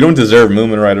 But we don't deserve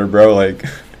Moomin Rider, bro.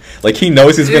 Like he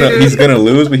knows he's gonna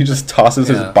lose, but he just tosses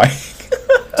his bike.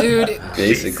 Dude,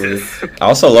 basically. I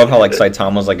also love how like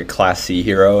Saitama's like a class C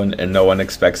hero and no one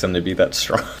expects him to be that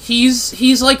strong.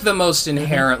 He's like the most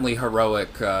inherently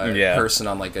heroic person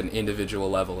on like an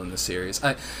individual level in the series.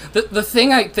 The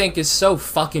thing I think is so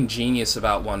fucking genius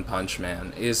about One Punch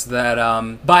Man is that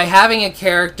by having a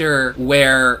character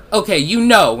where, okay, you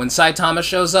know when Saitama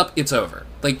shows up, it's over.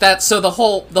 Like that, so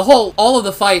all of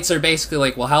the fights are basically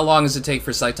like, well, how long does it take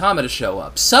for Saitama to show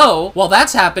up? So, while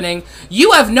that's happening,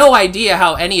 you have no idea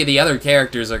how any of the other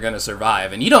characters are going to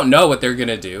survive, and you don't know what they're going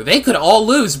to do. They could all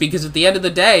lose, because at the end of the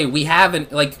day, we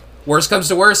haven't, like, worst comes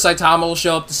to worst, Saitama will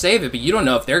show up to save it, but you don't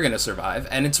know if they're going to survive,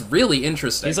 and it's really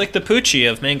interesting. He's like the Poochie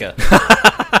of manga.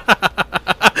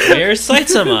 Where's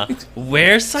Saitama?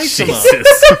 Where's Saitama?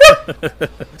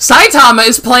 Saitama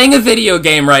is playing a video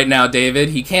game right now, David.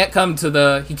 He can't come to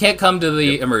the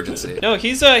emergency. No,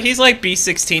 he's like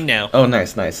B16 now. Oh,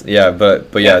 nice. Yeah,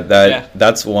 but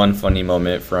that's one funny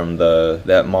moment from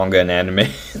that manga and anime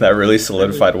that really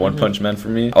solidified One Punch Man for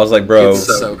me. I was like, bro, it's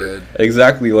so good.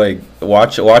 Exactly, like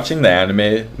watching the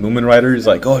anime, Moomin Rider is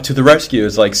like, oh, to the rescue,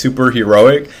 is like super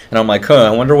heroic, and I'm like, I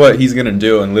wonder what he's gonna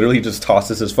do, and literally just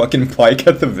tosses his fucking bike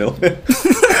at the villain.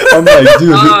 I'm like,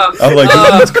 dude,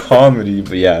 this is comedy.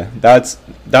 But yeah, that's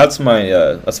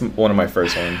one of my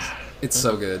first ones. It's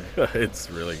so good.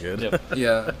 It's really good. Yep.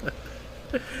 Yeah.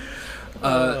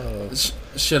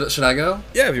 Should I go?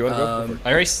 Yeah, if you want to go for it.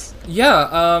 Iris.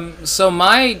 Yeah. So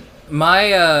the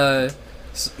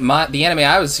anime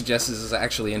I would suggest is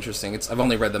actually interesting. I've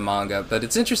only read the manga, but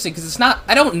it's interesting because it's not.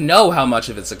 I don't know how much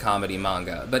of it's a comedy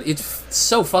manga, but it's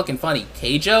so fucking funny.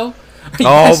 Keijo.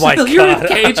 Oh my god! With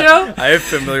Keijo? I am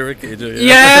familiar with Keijo.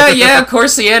 Yeah. Of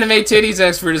course, the anime titties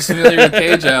expert is familiar with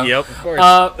Keijo. Yep, of course.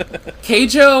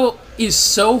 Keijo is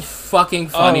so fucking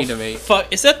funny to me.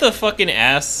 Is that the fucking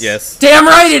ass? Yes. Damn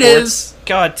right it is.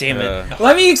 God damn it.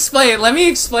 Let me explain. The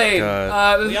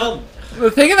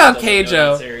thing about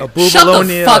Keijo. Shut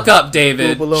the fuck up,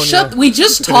 David. We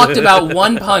just talked about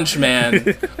One Punch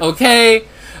Man. Okay,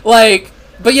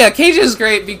 But yeah, Keijo is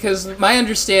great because my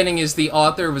understanding is the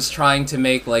author was trying to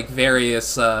make like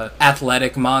various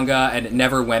athletic manga, and it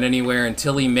never went anywhere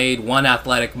until he made one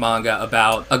athletic manga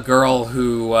about a girl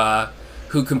who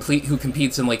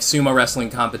competes in like sumo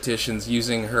wrestling competitions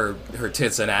using her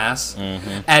tits and ass.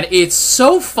 Mm-hmm. And it's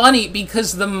so funny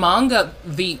because the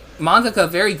mangaka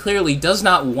very clearly does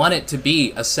not want it to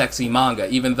be a sexy manga,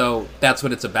 even though that's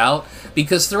what it's about,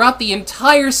 because throughout the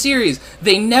entire series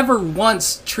they never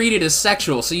once treat it as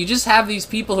sexual. So you just have these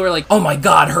people who are like, oh my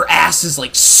god, her ass is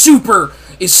like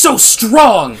is so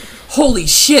strong, holy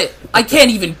shit, I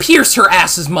can't even pierce her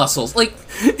ass's muscles. Like,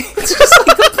 it's just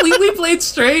like completely played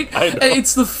straight, and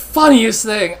it's the funniest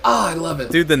thing. Oh, I love it.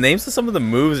 Dude, the names of some of the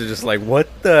moves are just like, what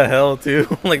the hell, too?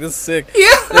 Like, this is sick.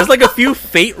 Yeah. There's like a few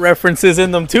Fate references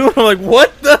in them, too. I'm like,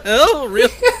 what the hell?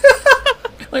 Really?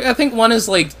 Like, I think one is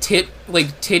like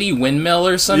titty windmill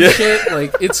or some shit.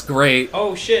 Like, it's great.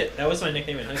 Oh shit, that was my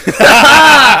nickname in high school.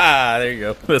 There you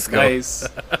go. Let's go. Nice.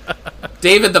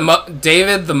 David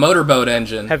the motorboat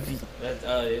engine.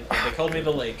 They called me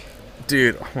the lake.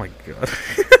 Dude, oh my god.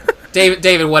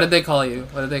 David, what did they call you?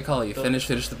 Finish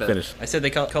the bit. Finish. I said they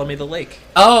called me the lake.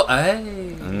 Oh, hey.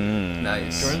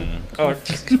 Nice. Jordan? Oh.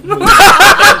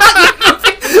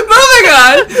 Moving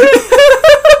on.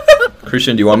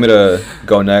 Christian, do you want me to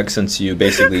go next since you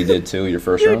basically did two your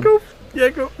first round? Go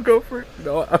for it.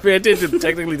 No, I mean,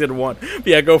 technically did one. But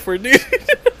yeah, go for it, dude.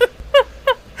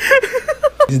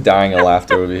 He's dying of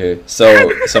laughter over here.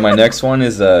 So my next one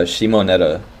is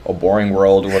Shimoneta A Boring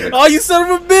World where the Oh, you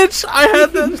son of a bitch! I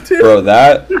had that too. Bro,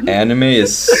 that anime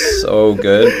is so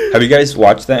good. Have you guys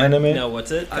watched that anime? No,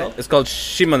 what's it called? It's called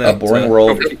Shimane. A Boring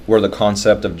World where the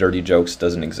concept of dirty jokes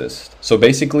doesn't exist. So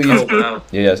basically,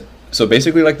 yes. So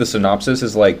basically, like, the synopsis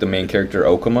is like the main character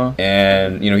Okuma,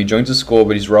 and he joins a school,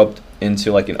 but he's roped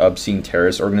into like an obscene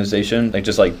terrorist organization, like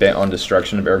just like bent on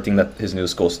destruction of everything that his new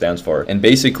school stands for. And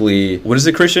basically, what is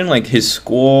it, Christian? Like his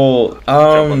school,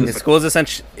 his school is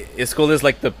essentially, his school is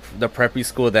like the preppy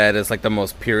school that is like the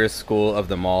most purest school of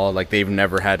them all. Like they've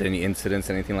never had any incidents,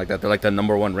 anything like that. They're like the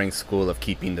 #1 ranked school of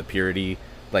keeping the purity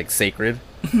like sacred.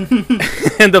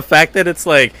 And the fact that it's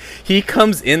like he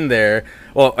comes in there.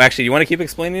 Well, actually, you want to keep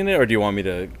explaining it, or do you want me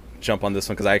to jump on this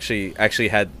one? Because I actually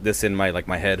had this in my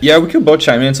head. Yeah, we could both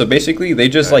chime in. So basically, they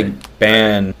just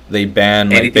ban like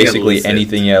basically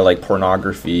anything, like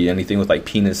pornography, anything with like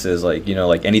penises, like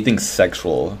like anything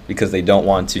sexual, because they don't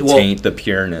want to taint the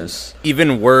pureness.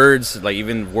 Even words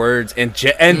and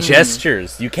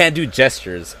gestures. You can't do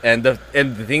gestures. And the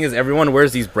thing is, everyone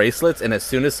wears these bracelets, and as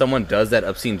soon as someone does that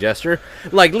obscene gesture,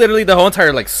 like literally the whole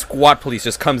entire like squad police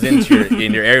just comes into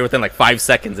in your area within like 5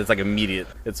 seconds. It's like immediate.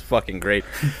 It's fucking great.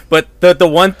 But the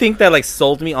one thing that like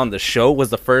sold me on the show was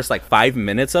the first like 5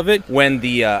 minutes of it, when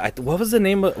the what was the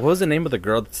name of the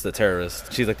girl that's the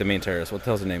terrorist? She's like the main terrorist. What the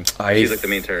hell's her name? She's like the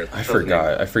main terrorist. I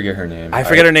forgot. I forget her name. I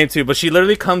forget her name too. But she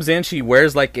literally comes in. She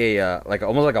wears like a like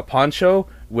almost like a poncho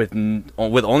with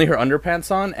only her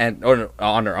underpants on, and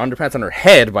on her underpants on her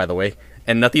head, by the way,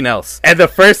 and nothing else. And the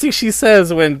first thing she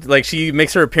says when like she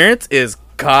makes her appearance is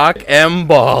cock and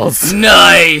balls.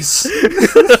 Nice.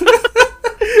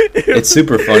 It's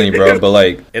super funny, bro, but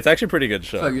like it's actually a pretty good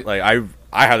show. Like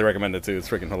I highly recommend it too. It's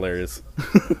freaking hilarious.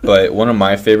 But one of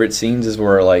my favorite scenes is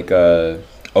where like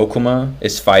Okuma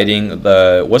is fighting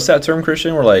the, what's that term,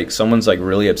 Christian, where like someone's like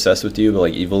really obsessed with you but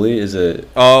like evilly? Is it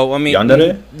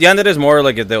yandere? Yandere is more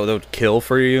like they'll kill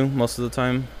for you most of the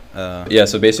time. Yeah,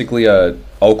 so basically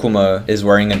Okuma is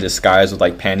wearing a disguise with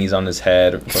like panties on his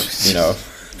head,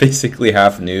 basically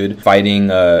half nude, fighting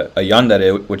a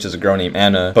yandere, which is a girl named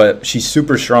Anna, but she's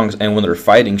super strong. And when they're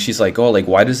fighting, she's like, oh, like,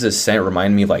 why does this scent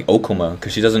remind me of like Okuma?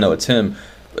 Because she doesn't know it's him.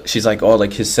 She's like, oh,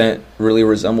 like his scent really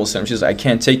resembles him. She's like, I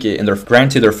can't take it. And they're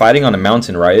fighting on a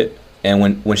mountain, right?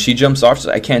 And when she jumps off, she's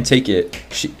like, I can't take it.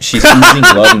 She's oozing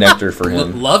love nectar for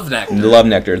him. Love nectar. Love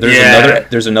nectar.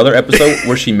 There's another episode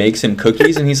where she makes him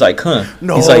cookies, and he's like, huh?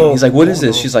 No. He's like, what is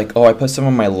this? She's like, oh, I put some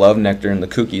of my love nectar in the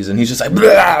cookies, and he's just like,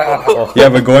 blah. Yeah.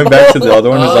 But going back to the other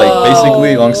one is like,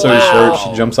 basically, long story short,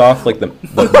 she jumps off like the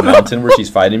mountain where she's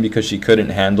fighting because she couldn't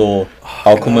handle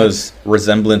Okuma's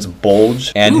resemblance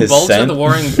bulge and his scent. The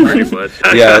warring pretty much.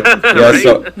 Yeah.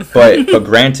 So, but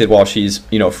granted, while she's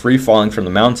free falling from the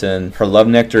mountain, her love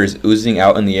nectar is oozing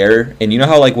out in the air, and you know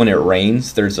how like when it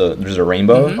rains, there's a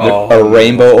rainbow. Mm-hmm. A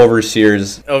rainbow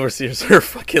overseers her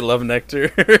fucking love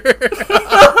nectar.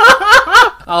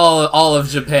 all of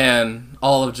Japan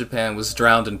was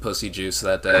drowned in pussy juice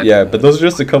that day. Yeah, but those are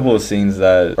just a couple of scenes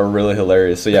that are really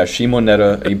hilarious. So yeah,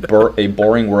 Shimoneta, a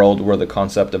boring world where the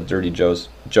concept of dirty jokes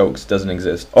doesn't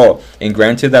exist. Oh, and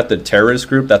granted that the terrorist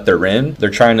group that they're in, they're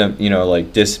trying to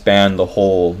like disband the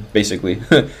whole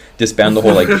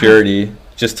like purity,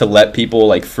 just to let people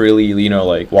like freely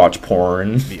like watch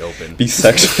porn, be open, be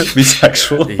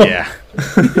sexual. Yeah.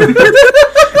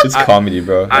 It's comedy,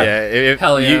 bro.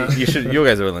 Hell yeah. You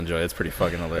guys will enjoy it. It's pretty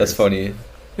fucking hilarious. That's funny.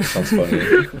 Sounds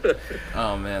funny.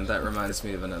 Oh man, that reminds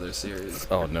me of another series.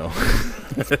 Oh no.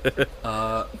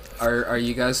 Are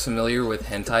you guys familiar with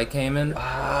Hentai Kamen?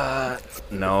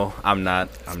 No, I'm not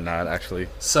actually.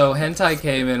 So Hentai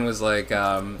Kamen was like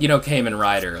Kamen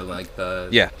Rider, like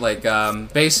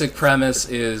basic premise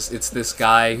is it's this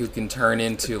guy who can turn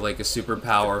into like a super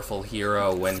powerful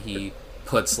hero when he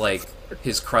puts like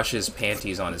his crush's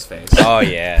panties on his face. Oh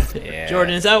yeah.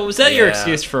 Jordan, was that your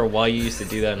excuse for why you used to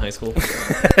do that in high school?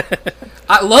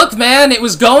 Look, man, it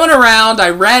was going around. I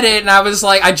read it and I was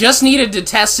like, I just needed to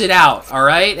test it out, all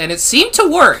right? And it seemed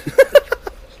to work.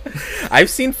 I've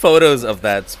seen photos of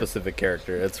that specific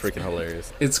character. It's freaking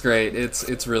hilarious. It's great.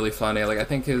 It's really funny. Like I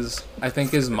think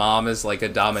his mom is like a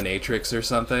dominatrix or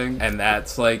something, and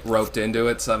that's like roped into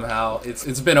it somehow.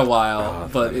 It's been a while,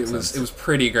 but it was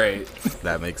pretty great.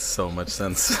 That makes so much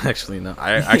sense. Actually, no,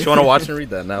 I actually want to watch and read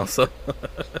that now. So.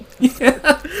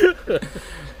 Yeah.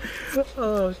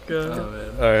 Oh god. Oh,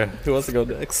 man. All right, who wants to go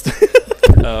next?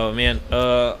 Oh man,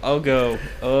 I'll go.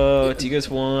 Do you guys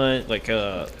want like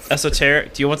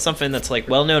esoteric? Do you want something that's like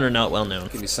well known or not well known?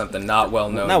 Give me something not well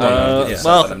known. Not well known. Give me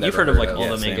Well, something I've you've never heard of like all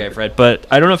Yeah, the manga same. I've read, but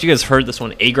I don't know if you guys heard this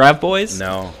one, Agrav Boys.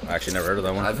 No, I actually never heard of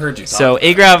that one. I've heard you talk. So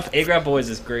Agrav Boys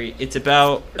is great. It's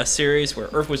about a series where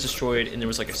Earth was destroyed and there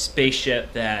was like a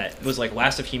spaceship that was like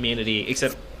last of humanity,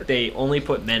 except they only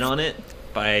put men on it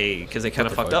because they kind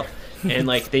of fucked up. And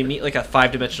like they meet like a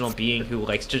 5-dimensional being who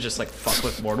likes to just like fuck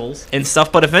with mortals and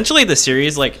stuff. But eventually the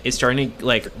series like is starting to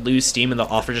like lose steam, and the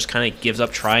author just kind of gives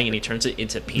up trying, and he turns it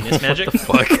into penis magic.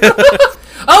 Fuck.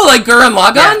 Oh, like Gurren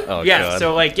Lagann? Yeah, Oh, yeah. God.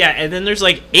 So like yeah, and then there's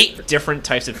like 8 different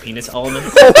types of penis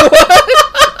elements.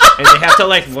 And they have to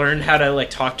like learn how to like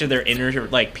talk to their inner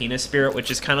like penis spirit, which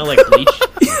is kind of like Bleach.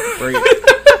 where you-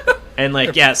 and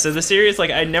like yeah, so the series like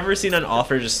I'd never seen an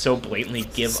author just so blatantly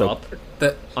give up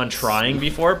on trying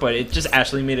before, but it just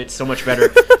actually made it so much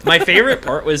better. My favorite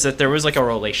part was that there was like a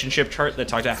relationship chart that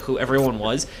talked about who everyone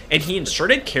was, and he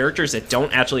inserted characters that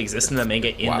don't actually exist in the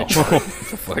manga in the chart.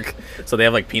 Fuck. So they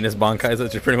have like penis bankais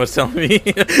that you're pretty much telling me.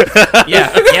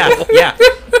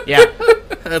 Yeah.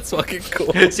 That's fucking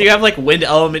cool. So you have like wind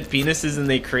element penises, and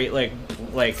they create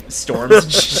like storms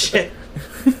and shit.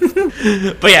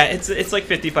 But yeah, it's like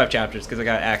 55 chapters because I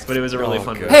got axed, but it was a really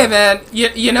fun God. book. Hey man,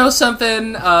 you know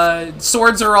something?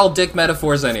 Swords are all dick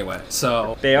metaphors anyway,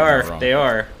 so... They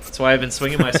are. That's why I've been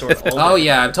swinging my sword all Oh day.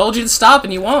 yeah, I've told you to stop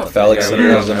and you won't. Phallic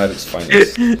symbolism at its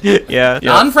finest. Yeah.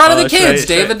 Not in front of the Should I- kids,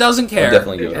 David doesn't care. I'll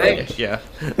definitely give it a Yeah.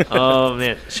 Oh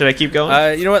man, should I keep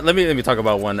going? You know what? Let me talk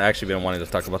about one. I actually been wanting to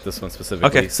talk about this one specifically.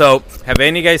 Okay. So, have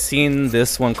any of you guys seen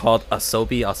this one called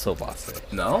Asobi Asobase?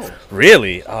 No.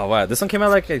 Really? Oh wow! This one came out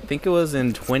like I think it was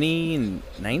in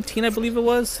 2019, I believe it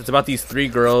was. It's about these 3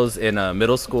 girls in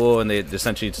middle school, and they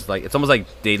essentially just like it's almost like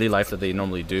daily life that they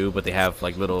normally do, but they have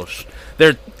like little.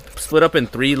 They're split up in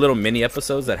 3 little mini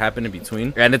episodes that happen in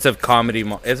between, and it's a comedy.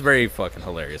 It's very fucking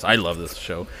hilarious. I love this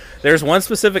show. There's one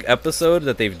specific episode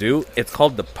that they do. It's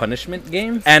called the punishment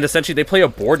game, and essentially they play a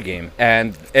board game,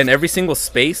 and in every single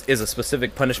space is a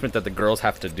specific punishment that the girls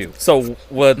have to do. So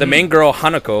the main girl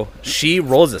Hanako, she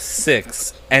rolls a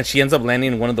 6, and she ends up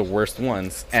landing in one of the worst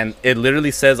ones, and it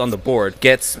literally says on the board,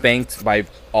 "Get spanked by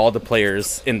all the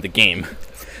players in the game."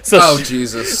 So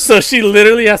Jesus. So she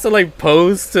literally has to like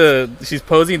she's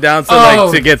posing down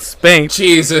to get spanked.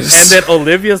 Jesus. And then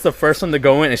Olivia's the first one to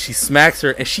go in, and she smacks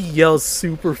her, and she yells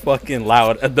super fucking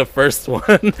loud at the first one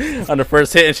on the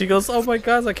first hit, and she goes, "Oh my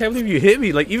God, I can't believe you hit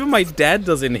me! Like even my dad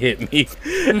doesn't hit me."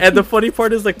 And the funny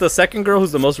part is like the second girl,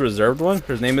 who's the most reserved one,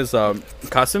 her name is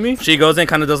Kasumi. She goes in,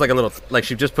 kind of does like a little, like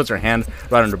she just puts her hand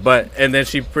right on her butt, and then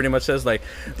she pretty much says like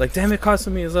damn it,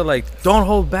 Kasumi, is like don't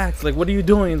hold back, like what are you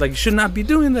doing? Like you should not be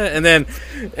doing that. And then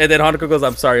Hanako goes,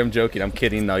 "I'm sorry, I'm joking, I'm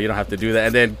kidding, no, you don't have to do that."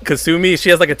 And then Kasumi, she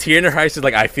has like a tear in her eye, she's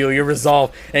like, "I feel your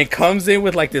resolve," and comes in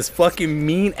with like this fucking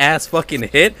mean ass fucking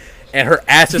hit, and her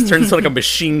ass just turns into like a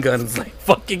machine gun. It's like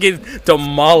fucking getting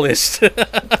demolished.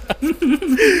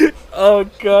 Oh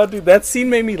God, dude, that scene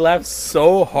made me laugh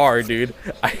so hard, dude.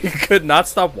 I could not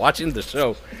stop watching the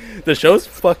show. The show's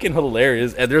fucking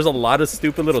hilarious, and there's a lot of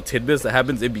stupid little tidbits that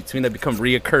happens in between that become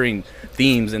reoccurring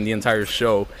themes in the entire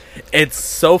show. It's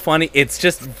so funny. It's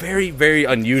just very, very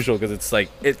unusual because it's like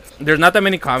there's not that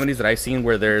many comedies that I've seen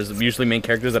where there's usually main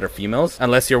characters that are females,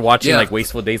 unless you're watching like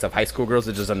Wasteful Days of High School Girls,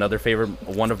 which is another favorite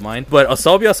one of mine. But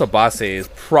Asobi Asobase is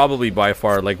probably by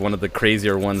far like one of the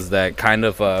crazier ones that kind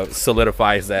of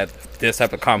solidifies that this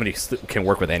type of comedy can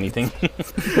work with anything.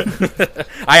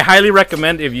 I highly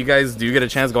recommend, if you guys do get a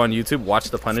chance, go on YouTube,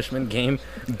 watch the punishment game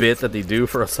bit that they do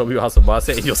for Asobi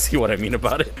Asobase, and you'll see what I mean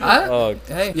about it.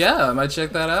 Hey, yeah, I might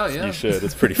check that out. Yeah, you should.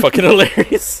 It's pretty fucking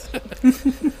hilarious.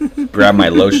 Grab my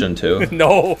lotion too.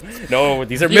 No,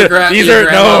 these are your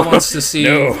grandma wants to see.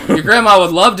 No. Your grandma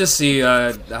would love to see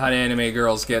hot anime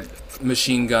girls get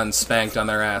machine guns spanked on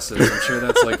their asses. I'm sure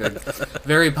that's like a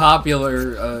very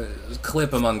popular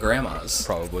clip among grandmas.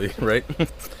 Probably, right?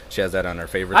 She has that on her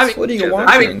favorites. What are you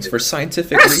watching for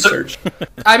scientific research?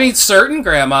 I mean, certain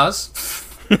grandmas.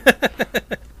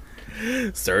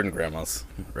 Certain grandmas,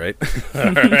 right?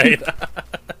 All right.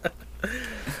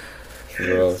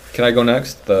 Can I go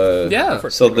next? Yeah.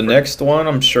 So the next one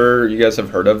I'm sure you guys have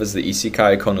heard of is the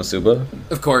Isekai Konosuba.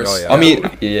 Of course. Oh, yeah. I mean,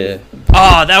 yeah.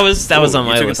 Oh, that was on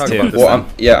my list too. Well,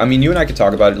 I mean, you and I could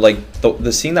talk about it. Like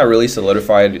the scene that really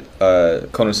solidified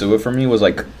Konosuba for me was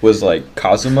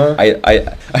Kazuma.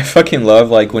 I fucking love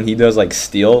like when he does like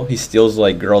he steals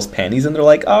like girls' panties, and they're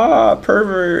like,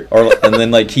 pervert, and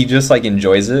then like he just like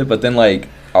enjoys it. But then like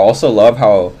I also love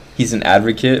how he's an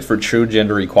advocate for true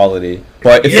gender equality.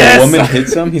 But if a woman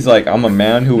hits him, he's like, I'm a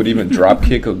man who would even drop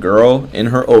kick a girl in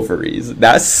her ovies.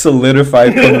 That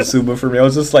solidified Konosuba for me. I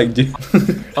was just like, dude.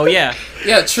 Oh yeah,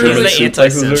 truly, he's the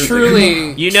anti-simp.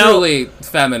 truly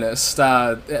feminist,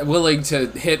 willing to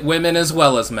hit women as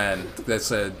well as men. That's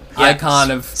an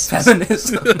icon of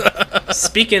feminism.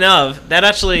 Speaking of, that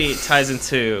actually ties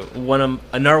into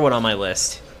another one on my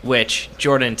list. Which,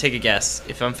 Jordan, take a guess.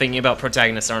 If I'm thinking about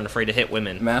protagonists aren't afraid to hit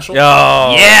women. Mashal?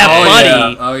 Yeah,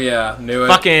 buddy! Oh, yeah. Knew it.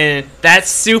 Fucking, that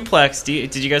suplex.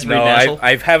 Did you guys read Mashal?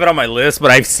 I have it on my list,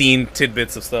 but I've seen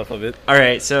tidbits of stuff of it.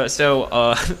 Alright, so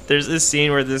there's this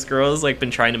scene where this girl has, like, been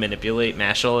trying to manipulate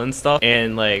Mashal and stuff.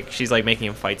 And, like, she's, like, making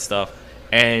him fight stuff.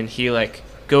 And he, like,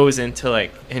 goes into,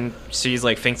 like, and she's,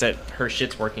 like, thinks that her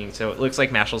shit's working, so it looks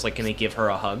like Mashal's, like, gonna give her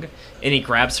a hug, and he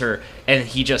grabs her, and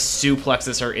he just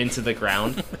suplexes her into the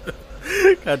ground.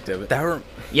 God damn it.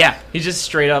 Yeah, he just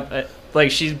straight up,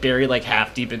 like, she's buried, like,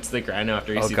 half deep into the ground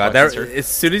after he suplexes her. As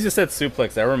soon as you said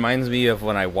suplex, that reminds me of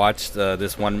when I watched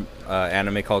this one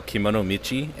anime called Kimono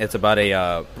Michi. It's about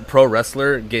a pro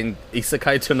wrestler getting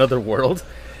isekai to another world.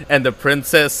 And the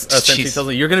princess essentially tells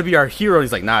him, you're going to be our hero.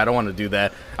 He's like, nah, I don't want to do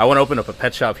that. I want to open up a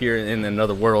pet shop here in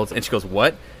another world. And she goes,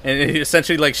 what? And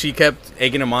essentially, like, she kept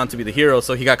egging him on to be the hero.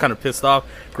 So he got kind of pissed off,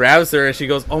 grabs her, and she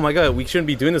goes, oh my God, we shouldn't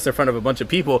be doing this in front of a bunch of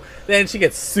people. Then she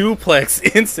gets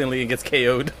suplexed instantly and gets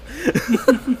KO'd.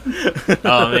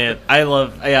 Oh, man.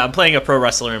 I'm playing a pro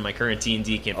wrestler in my current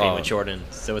D&D campaign with Jordan.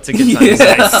 So it's a good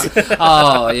time.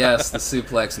 Oh, yes, the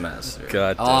suplex master.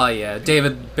 God damn. Oh, yeah.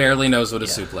 David barely knows what a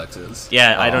suplex is.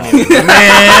 Yeah, I don't even.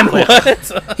 Man,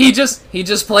 what? He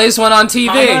just plays one on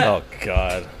TV. Oh,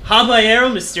 God. Caballero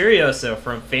Misterioso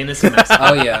from Fantasy Mexico.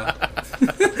 Oh, yeah.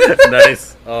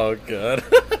 Nice. Oh, God.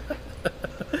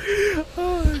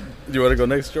 Do you want to go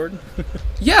next, Jordan?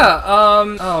 Yeah,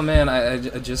 oh man, I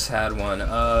just had one.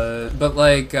 But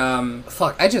like,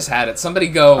 fuck, I just had it.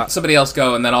 Somebody else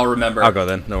go, and then I'll remember. I'll go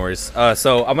then, no worries.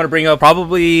 So I'm going to bring up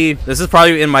this is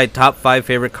probably in my top 5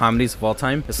 favorite comedies of all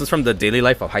time. This is from the daily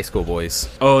life of high school boys.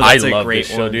 Oh, that's I love a great this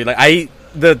show, one. dude. Like,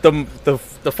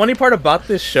 the funny part about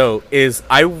this show is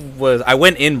I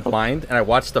went in blind and I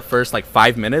watched the first like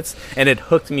 5 minutes and it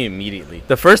hooked me immediately.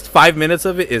 The first 5 minutes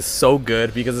of it is so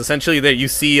good because essentially there you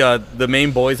see the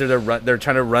main boys they're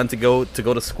trying to run to go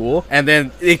to school, and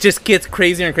then it just gets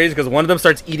crazier and crazier because one of them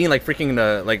starts eating like freaking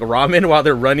like ramen while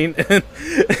they're running,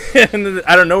 and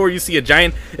I don't know where you see a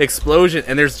giant explosion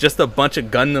and there's just a bunch of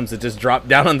Gundams that just drop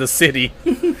down on the city.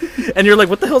 And you're like,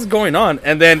 what the hell's going on?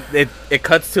 And then it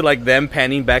cuts to like them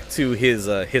panning back to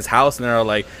his house, and they're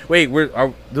like, wait,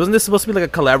 wasn't this supposed to be like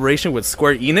a collaboration with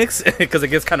Square Enix? Because it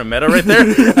gets kind of meta right there.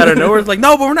 I don't know. It's like,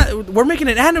 no, but we're making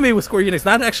an anime with Square Enix,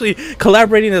 not actually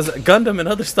collaborating as Gundam and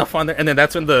other stuff on there. And then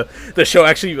that's when the show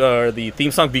actually the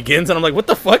theme song begins, and I'm like, what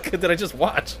the fuck did I just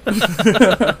watch?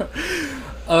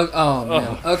 Oh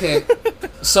man. Okay.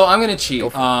 So I'm gonna cheat.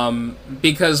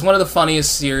 Because one of the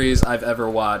funniest series I've ever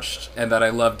watched and that I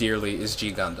love dearly is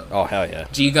G Gundam. Oh hell yeah.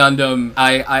 G Gundam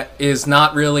I is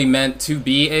not really meant to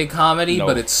be a comedy,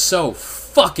 but it's so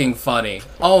fucking funny.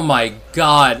 Oh my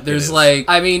god. There's like,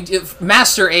 I mean,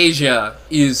 Master Asia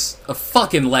is a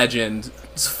fucking legend.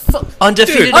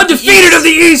 Undefeated of the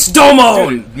East, Domon!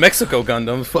 Dude, Mexico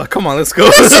Gundam. Come on, let's go.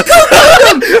 Wasn't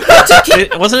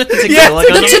it the Tequila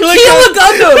Gundam? The Tequila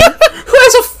Gundam! Who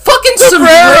has a fucking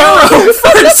sombrero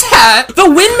for his hat. The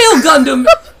Windmill Gundam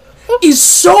is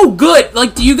so good.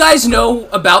 Like, do you guys know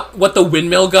about what the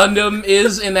Windmill Gundam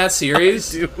is in that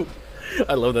series? I do.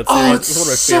 I love that series. Oh, it's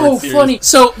so funny.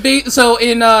 So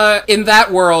in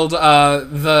that world,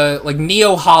 the like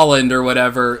Neo Holland or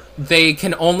whatever, they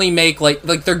can only make like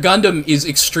their Gundam is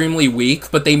extremely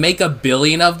weak, but they make 1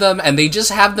 billion of them, and they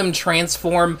just have them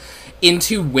transform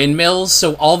into windmills,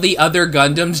 so all the other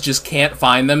Gundams just can't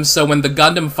find them. So when the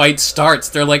Gundam fight starts,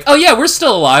 they're like, "Oh yeah, we're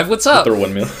still alive. What's up?" With their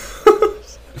windmill.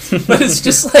 But it's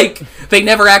just like they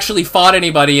never actually fought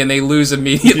anybody, and they lose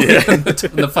immediately when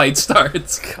the fight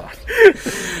starts. God.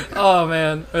 Oh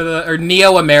man, or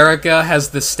Neo America has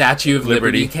the Statue of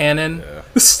Liberty cannon. Yeah.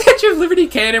 The Statue of Liberty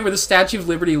cannon, where the Statue of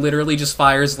Liberty literally just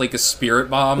fires like a spirit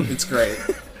bomb. It's great.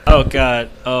 Oh god.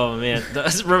 Oh man.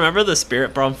 Remember the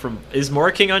spirit bomb from? Is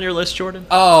Mora-King on your list, Jordan?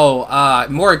 Oh,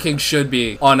 Mora-King should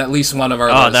be on at least one of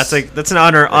our lists. Oh, that's an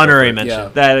honorary mention. Yeah.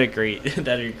 That a great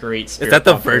spirit. Is that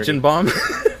the Virgin bomb?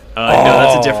 No,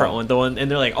 that's a different one. The one,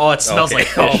 and they're like, oh, it smells like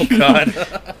fish. Oh god.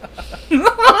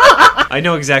 I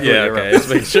know exactly what you're Let's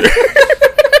make sure.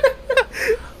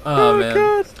 Oh man,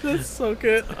 god, that's so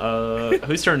good.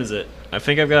 Whose turn is it? I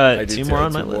think I've got 2 more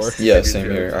on my list. Yeah, same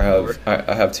here.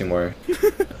 I have 2 more.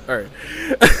 All right.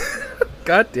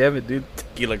 God damn it, dude.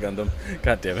 Tequila Gundam.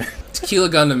 God damn it. Tequila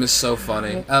Gundam is so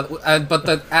funny. But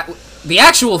the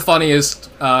actual funniest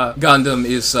Gundam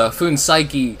is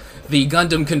Funsaiki, the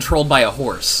Gundam controlled by a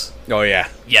horse. Oh, yeah.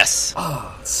 Yes.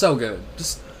 Oh, so good.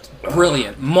 Just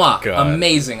brilliant. Mwah. God.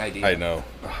 Amazing idea. I know.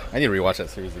 I need to rewatch that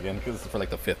series again because it's for like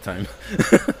the 5th time.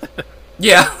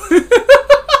 Yeah.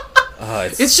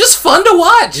 It's just fun to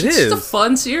watch. It's just a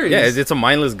fun series. Yeah, it's a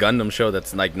mindless Gundam show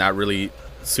that's like not really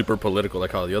super political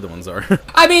like all the other ones are.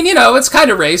 I mean, it's kind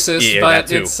of racist,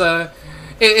 but it's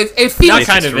it feels not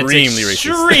kind of extremely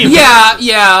racist.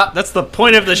 Yeah. That's the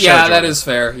point of the show. Yeah, Jordan. that is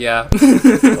fair. Yeah.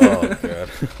 Oh god.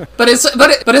 But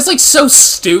it's like so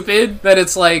stupid that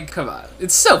it's like, come on,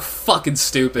 it's so fucking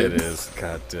stupid. It is.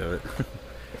 God damn it.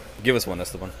 Give us one,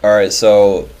 Esteban. All right,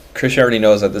 so Chris already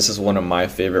knows that this is one of my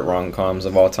favorite rom-coms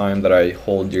of all time that I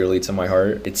hold dearly to my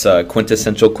heart. It's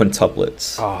Quintessential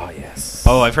Quintuplets. Oh, yes.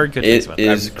 Oh, I've heard good things about that. It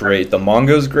is great. The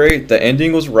manga is great. The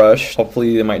ending was rushed.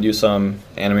 Hopefully, they might do some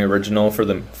anime original for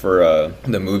the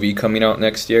movie coming out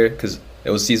next year, because it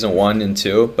was season 1 and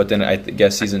 2, but then I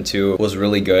guess season 2 was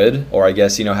really good, or I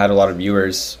guess had a lot of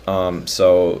viewers.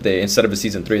 So they, instead of a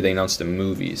season 3, they announced a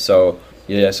movie. So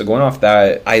yeah, so going off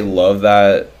that, I love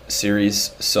that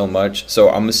series so much. So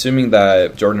I'm assuming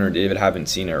that Jordan or David haven't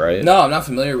seen it, right? No, I'm not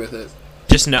familiar with it.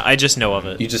 I just know of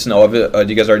it. You just know of it? Do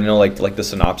you guys already know like the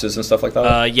synopsis and stuff like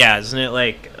that? Yeah, isn't it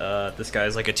like this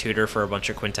guy's like a tutor for a bunch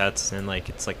of quintets, and like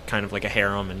it's like kind of like a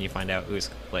harem, and you find out who's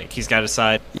like he's got a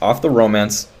side. Off the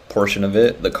romance portion of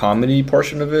it, the comedy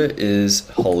portion of it is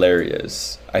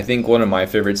hilarious. I think one of my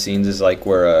favorite scenes is like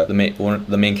where the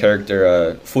main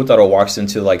character Futaro walks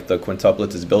into like the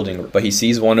quintuplets' building, but he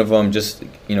sees one of them just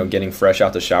getting fresh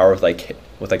out the shower with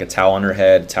like a towel on her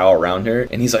head, towel around her,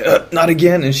 and he's like, not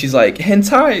again, and she's like,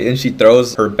 hentai, and she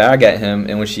throws her bag at him,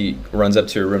 and when she runs up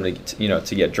to her room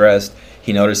to get dressed,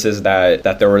 he notices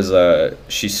that there was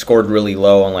she scored really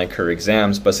low on like her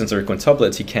exams, but since they're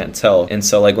quintuplets, he can't tell. And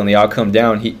so like when they all come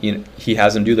down, he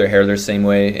has them do their hair the same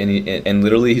way, and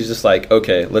literally he's just like,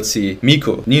 okay, let's see,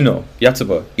 Miku, Nino,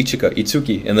 Yatsuba, Ichika,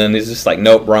 Itsuki, and then he's just like,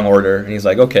 nope, wrong order, and he's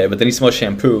like, okay, but then he smells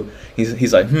shampoo.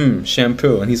 He's like,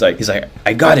 shampoo, and he's like,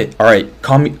 I got it. All right,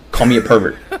 call me a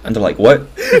pervert. And they're like, what?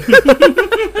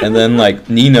 And then like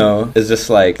Nino is just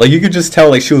like you could just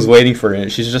tell like she was waiting for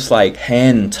it. She's just like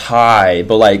hentai,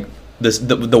 but like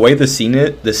the way the scene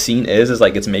is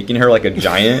like it's making her like a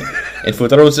giant. And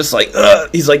Futaro was just like, ugh.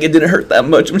 He's like, it didn't hurt that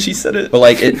much when she said it, but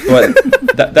like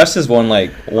that's just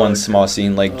one small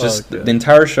scene. Like just the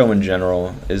entire show in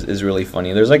general is really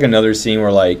funny. There's like another scene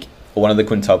where like one of the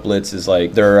quintuplets is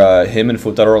like they're him and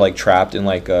Futaro are like trapped in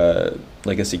like a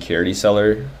security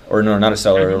cellar, or no, not a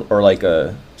cellar, or like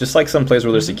a just like some place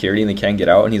where there's security and they can't get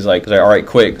out, and he's like all right,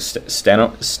 quick, stand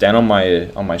on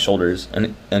my shoulders,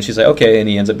 and she's like, okay, and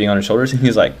he ends up being on her shoulders, and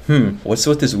he's like, what's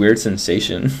with this weird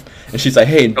sensation? And she's like,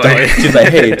 hey,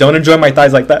 don't enjoy my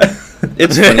thighs like that.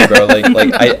 It's funny, bro.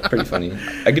 Like pretty funny.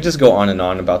 I could just go on and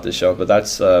on about this show, but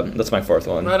that's my fourth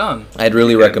one. Right on. I'd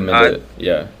really recommend it.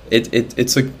 Yeah,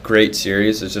 it's a great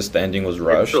series. It's just the ending was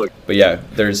rushed, but yeah,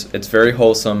 it's very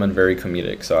wholesome and very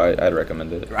comedic. So I'd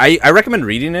recommend it. I recommend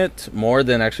reading it more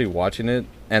than actually watching it,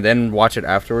 and then watch it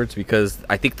afterwards, because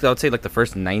I think I would say like the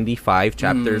first 95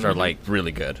 chapters are like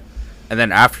really good. And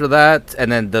then after that, and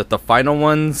then the final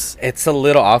ones, it's a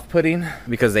little off-putting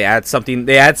because they add something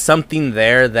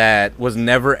there that was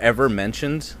never ever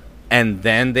mentioned, and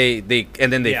then they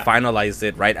finalized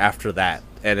it right after that,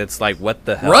 and it's like, what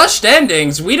the hell? Rushed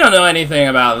endings. We don't know anything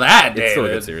about that, David. It's still a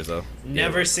good series though.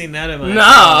 Never seen that in my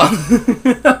No.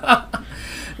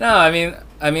 No, I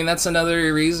mean that's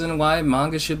another reason why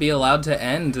manga should be allowed to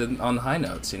end on high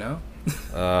notes,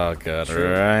 Oh god,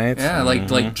 right? Yeah,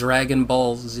 like Dragon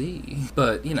Ball Z.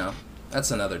 But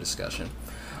that's another discussion.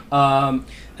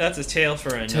 That's a tale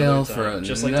for another time.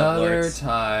 Just like another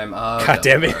time. God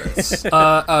damn it! Should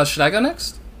I go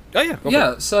next? Oh yeah.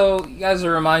 Yeah. So you guys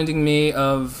are reminding me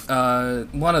of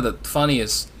one of the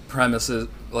funniest premises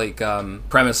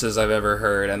I've ever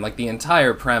heard, and like the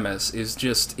entire premise is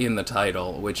just in the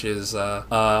title, which is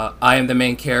I am the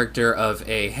main character of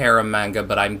a harem manga,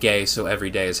 but I'm gay, so every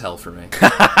day is hell for me.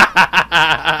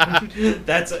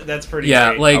 That's pretty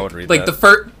great. Like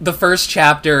the first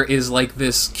chapter is like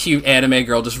this cute anime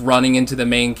girl just running into the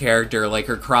main character, like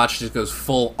her crotch just goes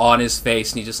full on his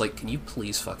face, and he's just like, can you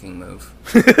please fucking move?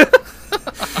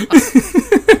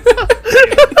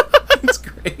 It's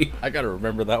great. I gotta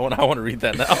remember that one. I want to read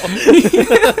that now.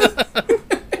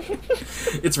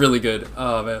 It's really good.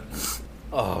 Oh man.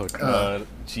 Oh god,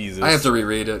 Jesus. I have to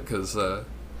reread it because. That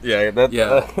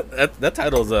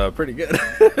title's pretty good.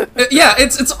 Yeah,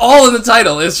 it's all in the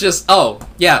title. It's just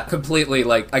Yeah, completely.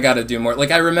 Like, I gotta do more.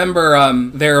 Like, I remember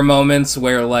there are moments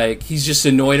where, like, he's just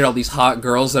annoyed at all these hot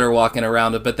girls that are walking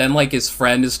around it, but then, like, his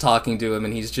friend is talking to him,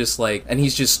 and he's just, like,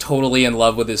 totally in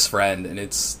love with his friend, and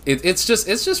it's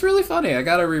just really funny. I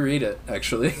gotta reread it,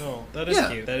 actually. Oh, that is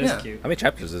cute. That is cute. How many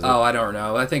chapters is it? Oh, I don't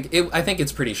know. I think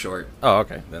it's pretty short. Oh,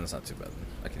 okay. Then it's not too bad.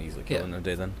 I can easily kill it in a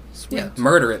day then. Sweet. Yeah,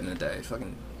 murder it in a day.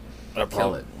 Fucking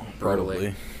kill it. Brutally.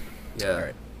 Probably. Yeah. All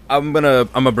right. I'm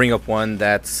gonna bring up one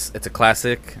it's a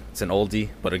classic. It's an oldie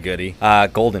but a goodie.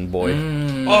 Golden Boy.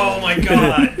 Oh my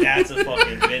god, that's a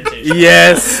fucking vintage.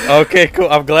 Yes. Okay. Cool.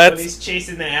 I'm glad. When he's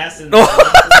chasing the ass and.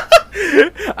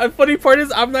 The funny part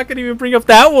is I'm not gonna even bring up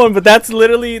that one, but that's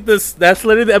literally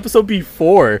the episode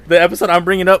before. The episode I'm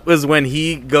bringing up was when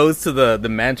he goes to the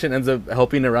mansion, ends up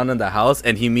helping around in the house,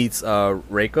 and he meets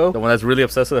Reiko, the one that's really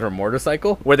obsessed with her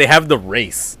motorcycle, where they have the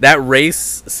race. That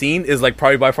race scene is like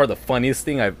probably by far the funniest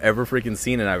thing I've ever freaking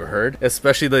seen and I've heard,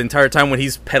 especially the entire time when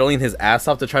he's pedaling his ass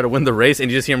off to try to win the race,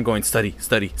 and you just hear him going study,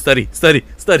 study, study, study,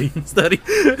 study, study.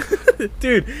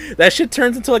 Dude, that shit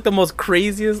turns into like the most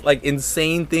craziest, like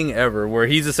insane thing ever, where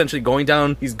he's essentially going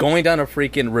down a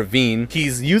freaking ravine.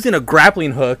 He's using a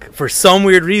grappling hook for some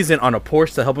weird reason on a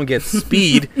Porsche to help him get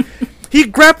speed. He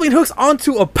grappling hooks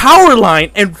onto a power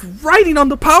line and riding on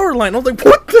the power line. I was like,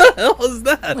 what the hell is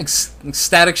that? Like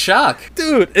Static Shock.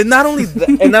 Dude, and not only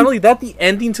that, the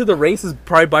ending to the race is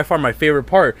probably by far my favorite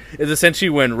part. Is essentially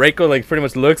when Reiko like pretty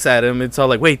much looks at him. It's all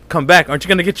like, wait, come back. Aren't you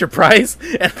going to get your prize?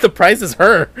 And the prize is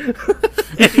her.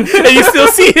 and you still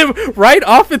see him ride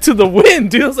off into the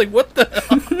wind, dude. I was like, what the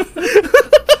hell?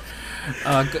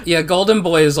 Yeah, Golden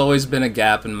Boy has always been a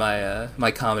gap in my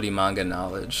my comedy manga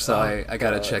knowledge, so I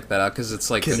gotta check that out because it's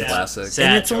like a classic.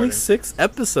 And it's only 6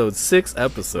 episodes.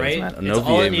 Right? Man. It's No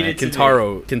all VA, it man. needed to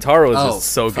Kintaro is just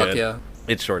so fuck good. Yeah.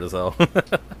 It's short as hell.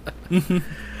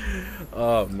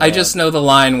 Oh, man. I just know the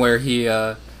line where he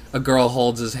a girl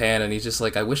holds his hand and he's just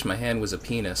like, I wish my hand was a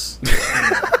penis.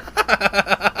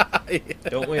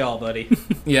 Don't we all, buddy?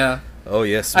 Yeah. Oh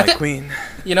yes, my queen.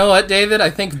 You know what, David?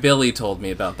 I think Billy told me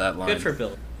about that line. Good for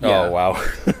Bill. Yeah. Oh wow.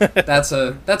 That's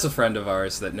a friend of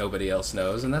ours that nobody else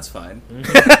knows, and that's fine.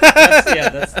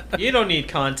 You don't need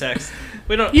context.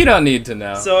 You don't need to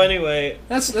know. So anyway,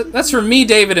 that's for me,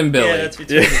 David, and Billy. Yeah, that's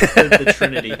between the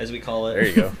Trinity, as we call it. There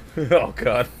you go. Oh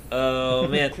god. Oh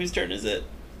man, whose turn is it?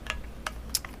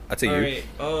 I'd say you.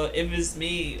 Alright, it was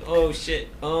me. Oh shit.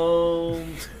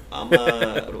 What do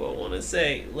I want to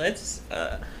say? Let's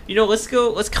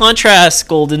contrast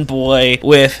Golden Boy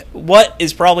with what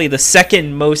is probably the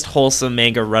second most wholesome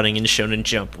manga running in Shonen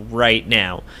Jump right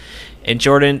now. And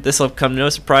Jordan, this will come no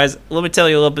surprise. Let me tell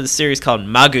you a little bit of the series called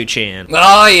Magu-chan.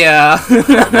 Oh yeah,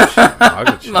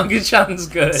 Magu-chan's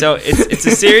good. So it's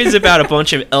a series about a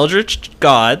bunch of eldritch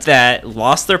gods that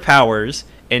lost their powers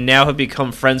and now have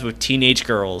become friends with teenage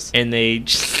girls, and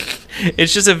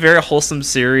it's just a very wholesome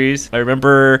series. I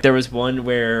remember there was one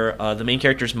where the main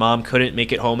character's mom couldn't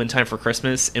make it home in time for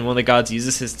Christmas, and one of the gods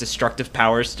uses his destructive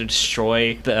powers to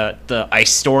destroy the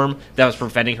ice storm that was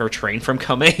preventing her train from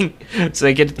coming. So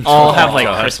they could all have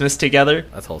Christmas together.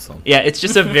 That's wholesome. Yeah, it's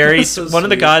just a very so one of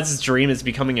the sweet. gods' dream is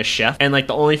becoming a chef, and like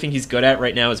the only thing he's good at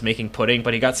right now is making pudding.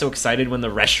 But he got so excited when the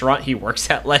restaurant he works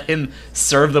at let him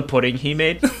serve the pudding he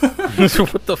made.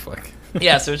 What the fuck?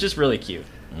 Yeah, so it's just really cute.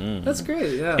 That's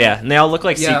great. Yeah. Yeah, and they all look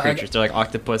like sea creatures. They're like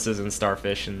octopuses and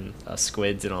starfish and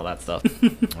squids and all that stuff.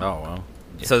 Oh wow.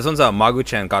 Yeah. So this one's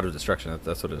Magu-chan, God of Destruction.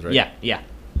 That's what it is, right? Yeah.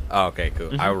 Oh, okay,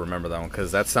 cool. I will remember that one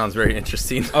because that sounds very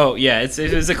interesting. Oh yeah, it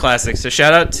is a classic. So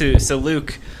shout out to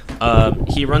Luke.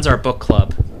 He runs our book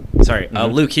club. Sorry,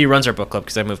 Luke. He runs our book club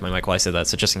because I moved my mic while I said that.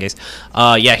 So just in case.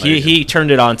 He turned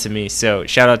it on to me. So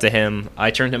shout out to him. I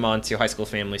turned him on to High School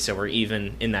Family. So we're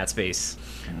even in that space.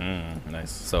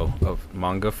 Nice. So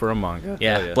manga for a manga.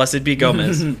 Yeah. Blessed be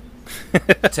Gomez.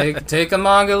 Take a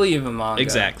manga, leave a manga.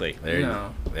 Exactly.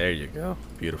 There you go.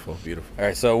 Beautiful. All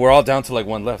right, so we're all down to like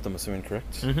one left. I'm assuming,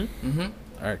 correct? All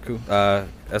right, cool.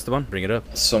 Esteban, bring it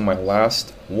up. So my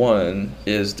last one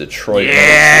is Detroit. Yeah!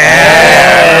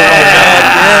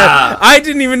 I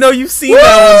didn't even know you've seen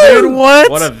that one,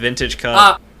 dude. What a vintage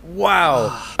cut.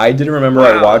 Wow. I didn't remember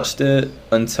I watched it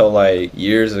until like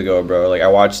years ago, bro. Like I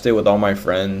watched it with all my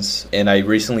friends, and I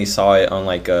recently saw it on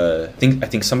like I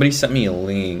think somebody sent me a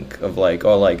link of like,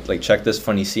 oh, like check this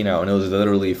funny scene out, and it was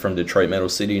literally from Detroit Metal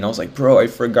City, and I was like, bro, I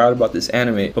forgot about this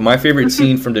anime. But my favorite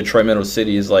scene from Detroit Metal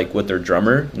City is like with their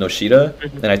drummer Noshida,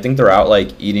 and I think they're out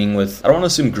like eating with, I don't want to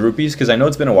assume groupies because I know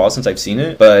it's been a while since I've seen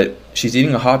it, but she's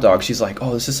eating a hot dog. She's like,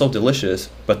 oh, this is so delicious.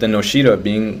 But then Noshida,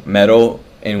 being metal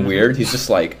and weird, he's just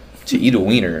like, to eat a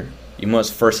wiener, you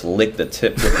must first lick the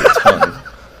tip with your tongue.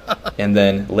 and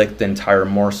then lick the entire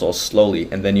morsel slowly,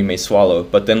 and then you may swallow.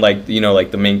 But then, like, you know,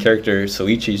 like the main character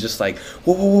Soichi's just like,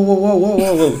 whoa, whoa, whoa, whoa,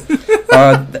 whoa, whoa,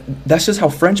 whoa. That's just how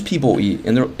French people eat.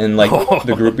 And like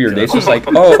the group of your dates was like,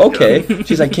 oh, okay.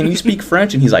 She's like, can you speak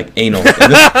French? And he's like, anal.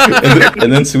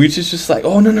 And then Soichi's just like,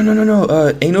 oh, no.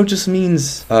 Anal just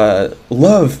means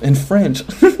love in French.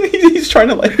 He's trying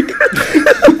to like.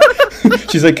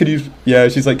 She's like, could you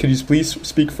please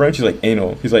speak French? He's like,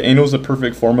 anal. He's like, anal is the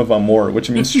perfect form of amour, which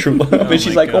means true love. And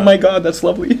she's like, oh my god, that's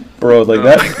lovely. Bro, like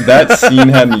that scene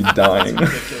had me dying.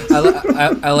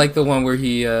 I like the one where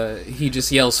he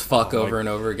just yells fuck over and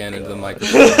over again into the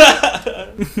microphone.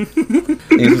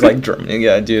 He was like German.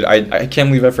 Yeah, dude, I can't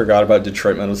believe I forgot about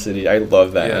Detroit Metal City. I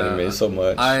love that anime so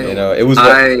much. You know, it was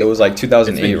like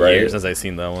 2008, right? Years since I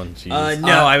seen that one.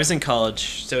 No, I was in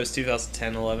college, so it was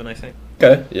 2010, 11, I think.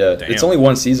 Okay, yeah. Damn. It's only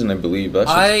one season, I believe. That's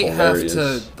I have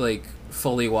to, like,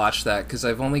 fully watch that, because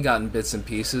I've only gotten bits and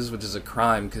pieces, which is a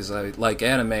crime, because I like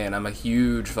anime, and I'm a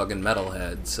huge fucking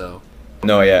metalhead, so...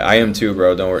 No, yeah, I am too,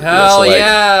 bro. Don't worry. Hell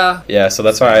yeah! Yeah, so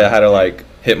that's why I had to, like,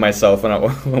 hit myself when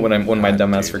my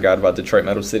dumbass forgot about Detroit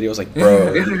Metal City. I was like,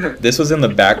 bro, this was in the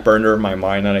back burner of my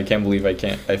mind, and I can't believe I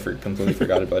completely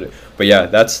forgot about it. But yeah,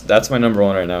 that's my number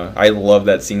one right now. I love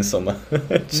that scene so much.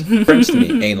 French to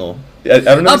me, anal. I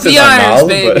don't know if it's anal,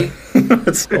 baby. But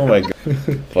it's, oh my god,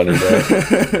 funny, bro.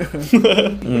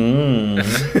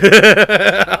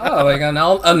 Oh, like an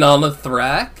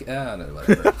thrack? Yeah, no,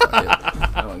 whatever. Fuck it.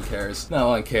 No one cares. No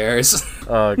one cares.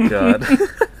 Oh god.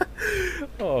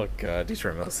 Oh god,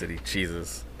 Detroit Metal City,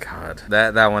 Jesus, God,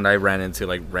 that one I ran into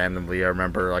like randomly. I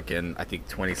remember like in I think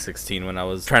 2016 when I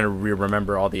was trying to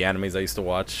remember all the animes I used to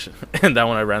watch, and that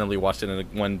one I randomly watched it in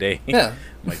one day. Yeah.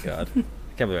 My god, I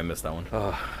can't believe I missed that one.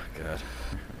 Oh god.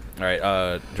 All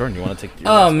right, Jordan, you want to take?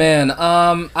 Oh man,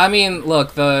 I mean,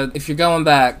 look, if you're going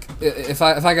back, if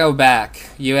I go back,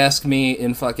 you ask me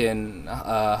in fucking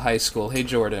high school, hey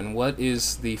Jordan, what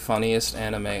is the funniest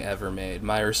anime ever made?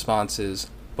 My response is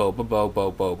Boba Bo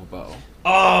Bo Boba Bo.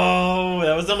 Oh,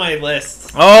 that was on my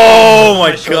list. Oh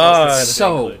my god,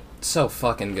 so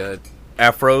fucking good.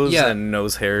 Afros and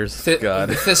nose hairs. God,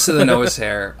 the fist of the nose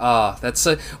hair.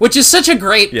 Which is such a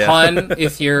great pun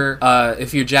if you're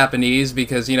Japanese,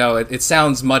 because you know it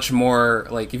sounds much more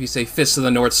like if you say fist of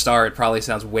the North Star, it probably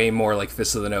sounds way more like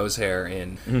fist of the nose hair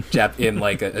in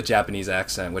like a Japanese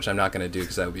accent, which I'm not going to do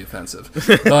because that would be offensive.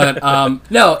 But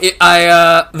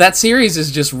that series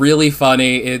is just really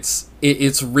funny.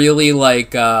 It's really like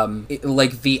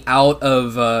the out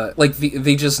of like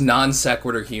the just non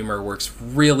sequitur humor works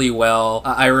really well.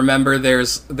 I remember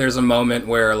there's a moment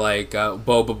where like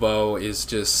Boba Bo is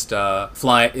just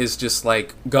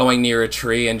like going near a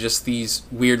tree, and just these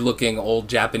weird looking old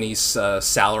Japanese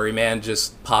salaryman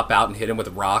just pop out and hit him with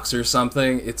rocks or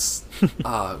something. It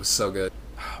was so good.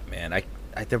 Oh man, I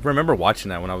remember watching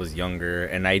that when I was younger,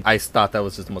 and I thought that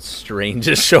was just the most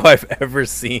strangest show I've ever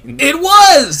seen. It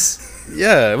was!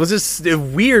 Yeah, it was just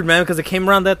weird, man, because it came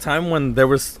around that time when there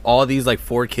was all these, like,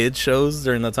 4Kids shows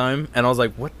during the time, and I was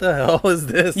like, what the hell is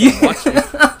this? Yeah.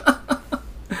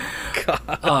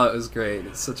 God. Oh, it was great.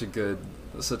 It's such a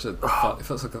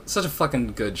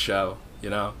fucking good show, you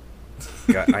know?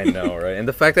 God, I know, right? And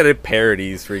the fact that it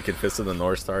parodies freaking Fist of the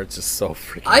North Star, it's just so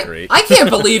freaking great. I can't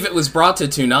believe it was brought to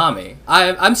Toonami.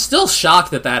 I'm still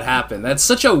shocked that happened. That's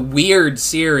such a weird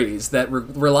series that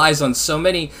relies on so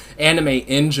many anime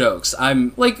in-jokes.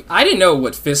 I'm like, I didn't know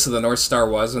what Fist of the North Star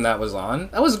was when that was on.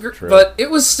 That was but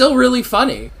it was still really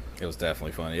funny. It was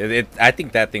definitely funny. I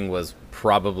think that thing was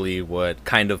probably what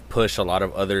kind of pushed a lot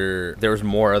of there was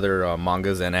more other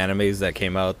mangas and animes that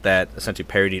came out that essentially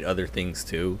parodied other things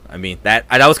too. I mean, that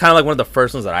was kind of like one of the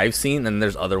first ones that I've seen, and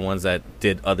there's other ones that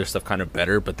did other stuff kind of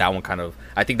better, but that one kind of,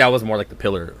 I think that was more like the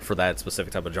pillar for that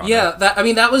specific type of genre. Yeah,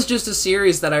 that was just a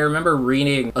series that I remember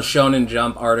reading a Shonen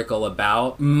Jump article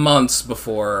about months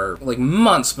before we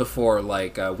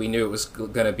knew it was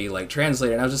going to be like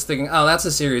translated, and I was just thinking, oh, that's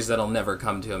a series that'll never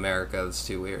come to America, that's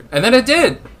too weird. And then it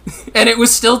did! And it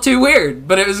was still too weird,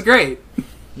 but it was great.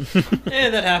 Yeah,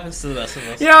 that happens to the best of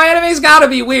us. You know, anime's gotta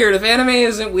be weird. If anime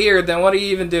isn't weird, then what are you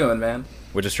even doing, man?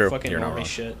 Which is true. Fucking You're not normie wrong.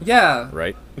 shit. Yeah.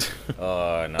 Right? No.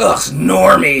 Ugh,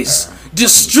 normies!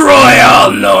 Destroy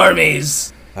all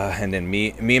normies! And then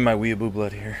me and my weeaboo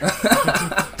blood here.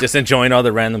 Just enjoying all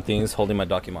the random things, holding my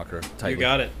Dakimakura tightly. You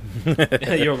got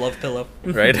it. Your love pillow.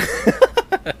 Right?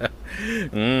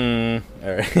 All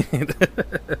right.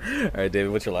 All right,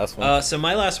 David, what's your last one? So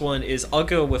my last one is, I'll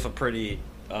go with a pretty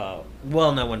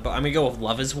well-known one, but I'm gonna go with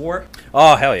Love is War.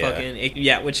 Oh, hell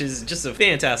yeah. Which is just a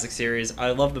fantastic series.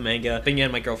 I love the manga. Been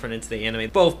getting my girlfriend into the anime.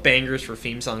 Both bangers for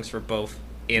theme songs for both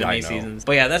anime seasons.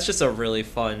 But yeah, that's just a really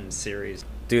fun series.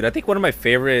 Dude, I think one of my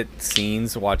favorite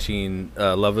scenes watching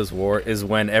Love is War is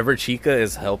whenever Chica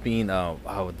is helping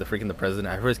the president.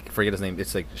 I always forget his name.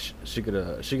 It's like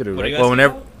Shigeru, right? Well,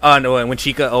 whenever no, when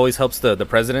Chica always helps the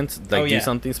president do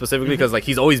something specifically because like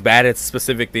he's always bad at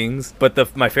specific things.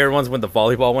 But my favorite one's when the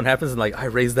volleyball one happens and like I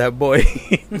raised that boy.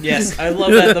 Yes, I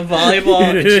love that the volleyball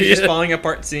and she's just falling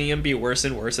apart, seeing him be worse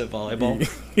and worse at volleyball.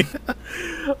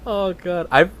 Oh god,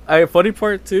 I funny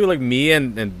part too. Like me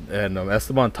and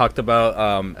Esteban talked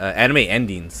about anime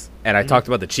endings, and I talked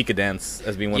about the Chica dance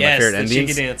as being one of my favorite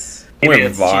endings. Chica dance. It went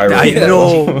viral. I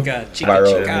know. Oh god,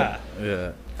 Chica.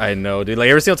 Yeah. I know, dude. Like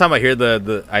every single time I hear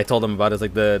the I told them about it, it's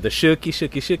like the shuki.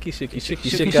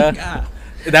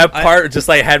 That part just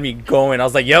like had me going. I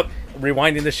was like, yep,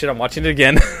 rewinding this shit. I'm watching it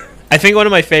again. I think one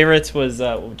of my favorites was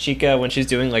Chica when she's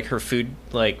doing like her food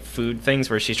things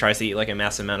where she tries to eat like a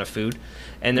massive amount of food.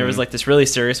 And there was like this really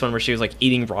serious one where she was like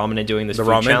eating ramen and doing this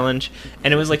food challenge,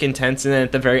 and it was like intense. And then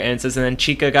at the very end, it says, and then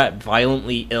Chica got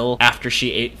violently ill after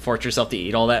she forced herself to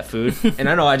eat all that food. And I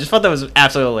don't know, I just thought that was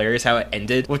absolutely hilarious how it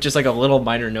ended with just like a little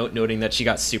minor note noting that she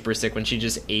got super sick when she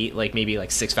just ate like maybe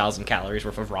like 6,000 calories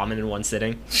worth of ramen in one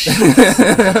sitting.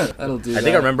 That'll do. I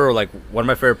think I remember like one of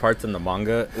my favorite parts in the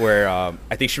manga where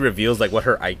I think she reveals like what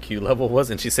her IQ level was,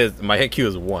 and she says my IQ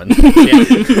is 1.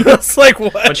 It's like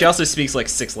what? But she also speaks like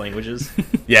 6 languages.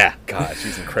 Yeah, God,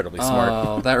 she's incredibly smart.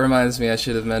 Oh, that reminds me, I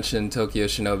should have mentioned Tokyo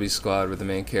Shinobi Squad, where the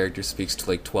main character speaks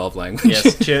like 12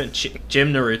 languages. Yes,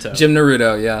 Jim Naruto. Jim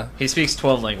Naruto, yeah. He speaks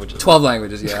 12 languages. 12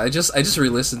 languages, yeah. I just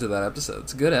re-listened to that episode.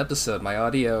 It's a good episode. My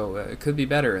audio could be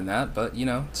better in that, but you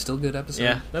know, still good episode.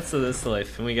 Yeah, that's the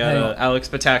life. And we got Alex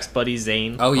Patak's buddy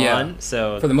Zane. Oh yeah. On,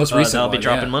 so for the most recent that'll be one,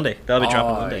 dropping Monday. That'll be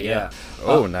dropping Monday. Yeah.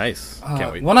 Oh, nice.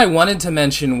 Can't wait. One I wanted to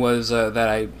mention was that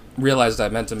I realized I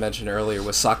meant to mention earlier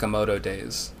was Sakamoto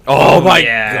Days. Oh my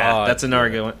god, that's another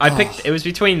good one. I picked. It was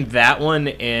between that one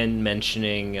and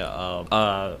mentioning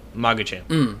Magu-chan.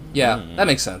 That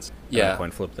makes sense. Yeah,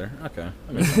 coin flip there. Okay.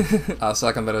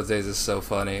 Sakamoto Days is so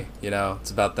funny. You know,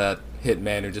 it's about that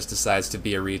hitman who just decides to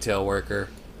be a retail worker.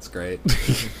 It's great.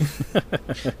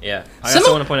 Yeah. I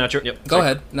also want to point out. Go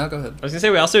ahead. No, go ahead. I was gonna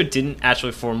say we also didn't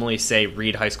actually formally say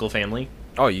read High School Family.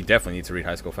 Oh, you definitely need to read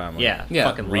High School Family. Yeah.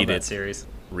 Fucking love that series.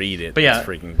 Read it. But yeah. It's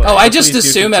freaking I just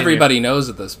assume everybody knows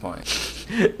at this point.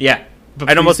 Yeah. But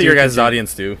I know most of your guys'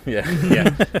 audience do. Yeah. Yeah.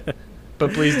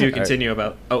 But please do continue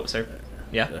about. Oh, sorry.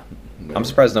 Yeah. I'm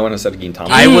surprised no one has said Gintama.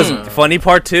 I was funny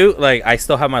part too. Like I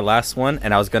still have my last one,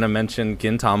 and I was gonna mention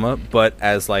Gintama, but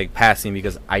as like passing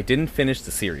because I didn't finish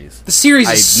the series. The series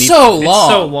is so long. It's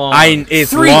so long.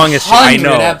 It's long as shit. I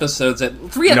know. Episodes at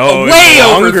way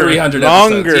over 300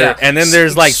 episodes. Yeah. And then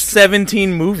there's like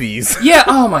 17 movies. Yeah.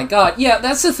 Oh my god. Yeah.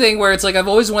 That's the thing where it's like I've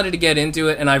always wanted to get into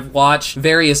it, and I've watched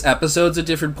various episodes at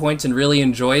different points and really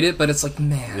enjoyed it. But it's like,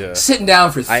 man, sitting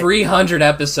down for 300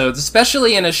 episodes,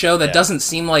 especially in a show that doesn't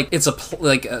seem like it's a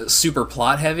super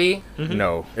plot heavy.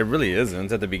 No, it really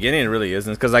isn't. At the beginning, it really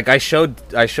isn't because like I showed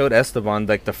Esteban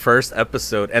like the first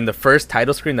episode, and the first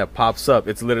title screen that pops up,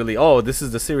 it's literally this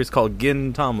is the series called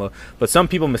Gintama, but some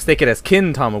people mistake it as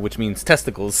Kintama, which means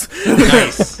testicles.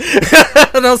 Nice.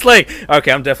 And I was like,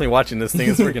 okay, I'm definitely watching this thing.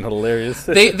 It's freaking hilarious.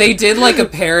 They did like a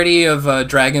parody of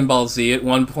Dragon Ball Z at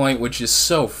one point, which is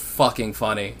so fucking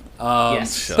funny.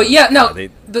 Yes, but yeah, no. They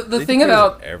the thing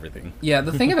about everything. Yeah,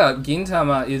 the thing about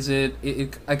Gintama is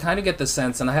I kind of get the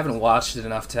sense, and I haven't watched it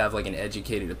enough to have like an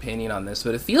educated opinion on this,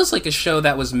 but it feels like a show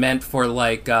that was meant for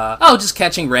like just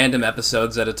catching random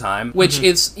episodes at a time, which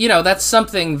is that's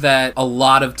something that a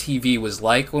lot of TV was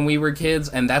like when we were kids,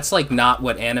 and that's like not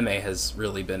what anime has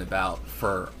really been about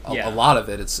for a lot of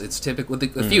it. It's typically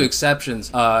with a few exceptions.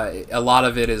 A lot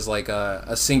of it is like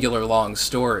a singular long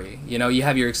story. You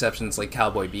have your exceptions like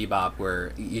Cowboy Bebop,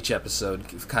 where each episode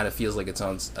kind of feels like its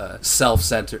own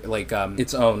self-centered, like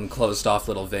its own closed-off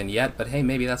little vignette. But hey,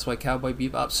 maybe that's why Cowboy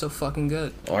Bebop's so fucking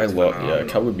good. Oh, I love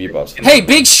Cowboy Bebop's. Hey,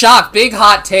 big shock, big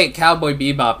hot take. Cowboy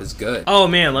Bebop is good. Oh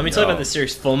man, let me tell you about the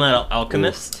series Full Metal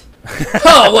Alchemist.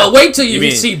 Oh well, wait till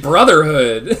you see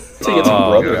Brotherhood. To get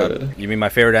some Brotherhood. You mean my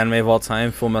favorite anime of all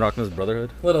time, Full Metal Alchemist Brotherhood?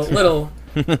 Little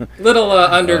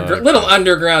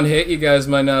underground hit you guys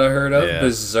might not have heard of. Yeah.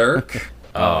 Berserk.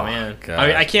 Oh man,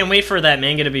 I can't wait for that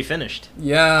manga to be finished.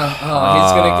 Yeah. Oh,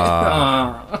 he's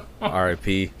gonna get.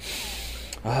 R.I.P.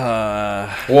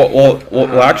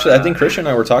 Well, actually, I think Christian and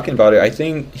I were talking about it. I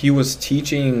think he was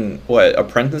teaching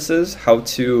apprentices how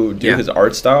to do his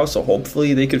art style, so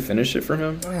hopefully they could finish it for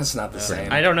him. It's not the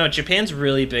same. I don't know. Japan's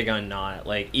really big on not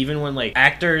like, even when like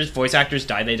voice actors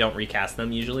die, they don't recast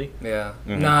them usually. Yeah.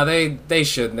 Nah, they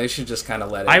shouldn't. They should just kind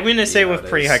of let it. I'm gonna say with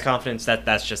pretty high confidence that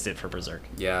that's just it for Berserk.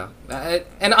 Yeah.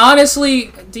 And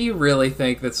honestly, do you really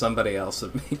think that somebody else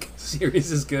would make a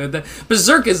series as good?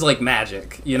 Berserk is like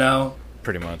magic, you know?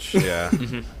 Pretty much, yeah.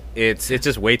 It's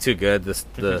just way too good.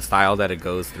 The style that it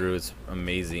goes through is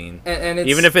amazing. And it's,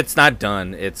 even if it's not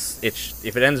done, if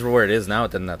it ends where it is now,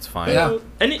 then that's fine. Yeah.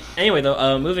 Anyway,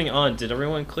 though, moving on. Did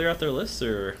everyone clear out their lists,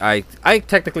 or I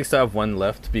technically still have one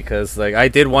left because like I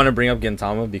did want to bring up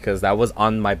Gintama because that was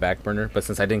on my back burner, but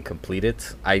since I didn't complete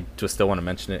it, I just still want to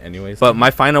mention it anyways. But my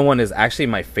final one is actually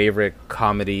my favorite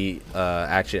comedy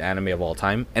action anime of all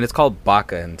time, and it's called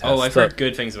Baka and Test. Oh, I've heard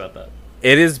good things about that.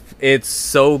 It's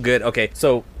so good. Okay,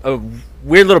 so a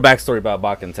weird little backstory about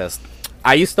Baka and Test.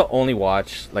 I used to only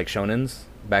watch like shonens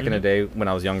back in the day when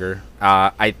I was younger.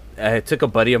 I took a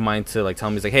buddy of mine to like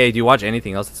tell me, he's like, hey, do you watch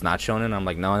anything else that's not shonen? I'm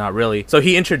like, no, not really. So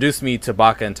he introduced me to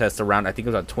Baka and Test around, I think it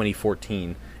was about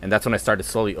 2014, and that's when I started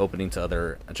slowly opening to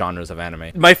other genres of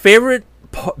anime. My favorite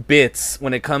bits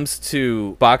when it comes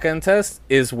to Baka and Test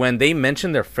is when they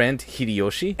mention their friend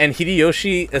Hideyoshi, and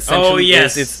Hideyoshi essentially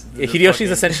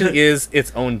essentially is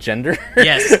its own gender.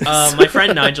 Yes, my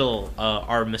friend Nigel,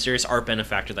 our mysterious art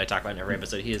benefactor that I talk about in every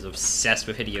episode, he is obsessed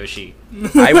with Hideyoshi.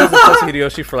 I was obsessed with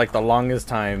Hideyoshi for like the longest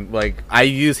time. Like I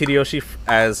use Hideyoshi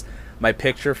as my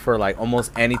picture for like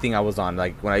almost anything I was on.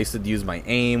 Like when I used to use my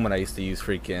AIM, when I used to use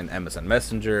freaking MSN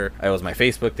Messenger, it was my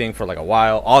Facebook thing for like a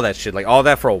while. All that shit, like all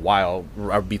that for a while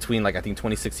between like I think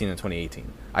 2016 and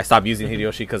 2018. I stopped using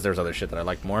Hideyoshi because there's other shit that I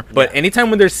liked more. But anytime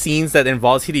when there's scenes that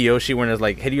involves Hideyoshi, when there's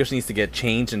like Hideyoshi needs to get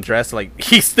changed and dressed, like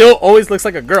he still always looks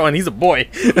like a girl and he's a boy.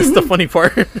 That's the funny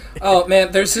part. Oh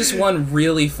man, there's this one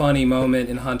really funny moment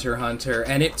in Hunter x Hunter,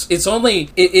 and it's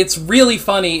really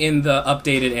funny in the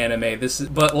updated anime.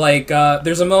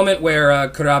 There's a moment where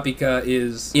Kurapika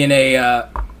is in a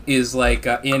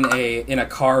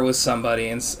car with somebody,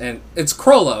 and it's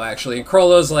Crollo actually, and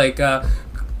Crollo's like,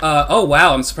 oh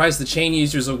wow, I'm surprised the chain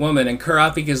user's a woman, and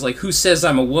Kurapika's like, who says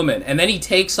I'm a woman? And then he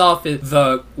takes off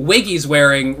the wig he's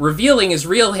wearing, revealing his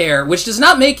real hair, which does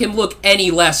not make him look any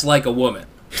less like a woman.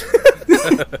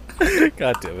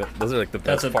 God damn it. Those are like the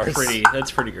best parts.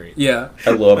 That's pretty great. Yeah.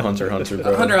 I love Hunter x Hunter,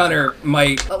 bro. Hunter x Hunter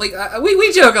might, like,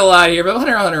 we joke a lot here, but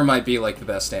Hunter x Hunter might be like the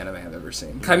best anime I've ever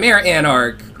seen. Chimera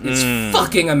Anarch is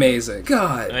fucking amazing.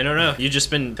 God. I don't know. You've just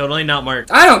been totally not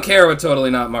marked. I don't care what Totally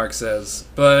Not Mark says,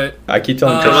 but I keep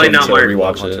telling Christian to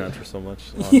rewatch Hunter it. x Hunter so much,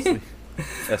 honestly.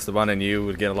 Esteban and you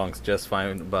would get along just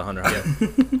fine about Hunter x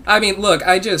Hunter. I mean, look,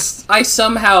 I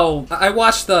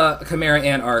watched the Chimera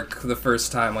Ant arc the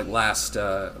first time, like last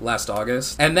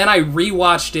August, and then I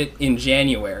rewatched it in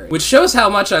January, which shows how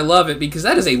much I love it, because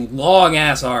that is a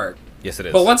long-ass arc. Yes, it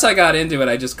is. But once I got into it,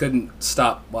 I just couldn't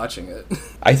stop watching it.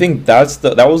 I think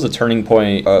that was a turning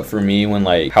point for me when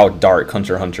like how dark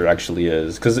Hunter x Hunter actually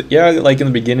is. Because like in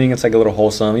the beginning it's like a little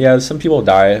wholesome. Yeah, some people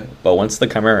die, but once the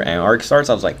Chimera Ant arc starts,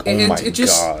 I was like, oh my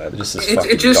god, this is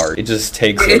fucking dark. It just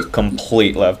takes a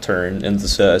complete left turn, and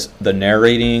the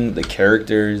narrating, the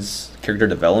character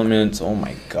development. Oh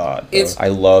my god, I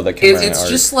love the Chimera Ant arc. It's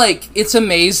just like, it's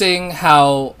amazing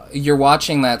how you're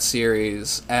watching that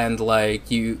series and like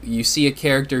you see a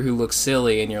character who looks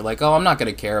silly and you're like, oh, I'm not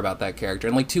gonna care about that character,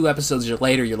 and like 2 episodes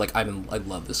later you're like, I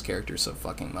love this character so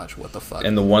fucking much. What the fuck?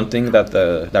 And the one thing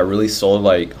that really sold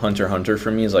like Hunter x Hunter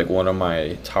for me is like one of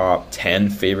my top 10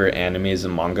 favorite animes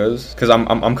and mangas, because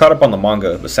I'm caught up on the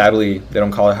manga, but sadly they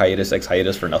don't call it hiatus x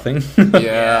hiatus for nothing.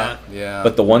 yeah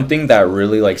But the one thing that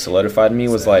really like solidified me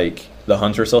was like the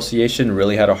Hunter Association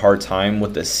really had a hard time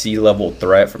with the sea level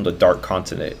threat from the Dark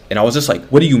Continent. And I was just like,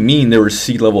 what do you mean they were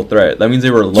sea level threat? That means they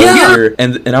were low tier.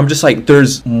 And I'm just like,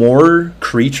 there's more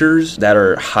creatures that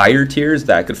are higher tiers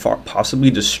that could possibly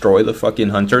destroy the fucking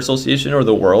Hunter Association or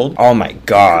the world. Oh my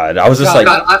god. I was just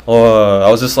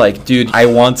like, dude, I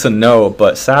want to know.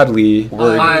 But sadly,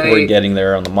 we're getting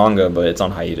there on the manga, but it's on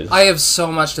hiatus. I have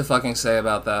so much to fucking say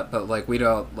about that, but like we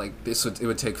don't, like, it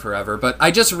would take forever. But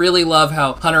I just really love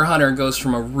how Hunter x Hunter goes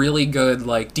from a really good,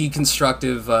 like,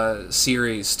 deconstructive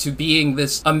series to being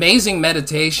this amazing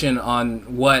meditation on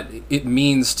what it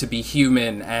means to be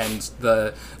human and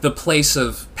the place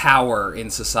of power in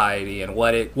society and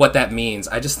what that means.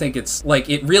 I just think it's like,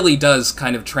 it really does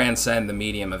kind of transcend the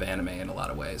medium of anime in a lot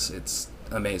of ways. It's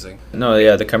amazing. No,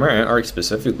 yeah, the Chimera Ant arc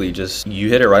specifically, just, you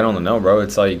hit it right on the nail, bro.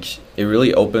 It's like, it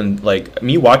really opened, like,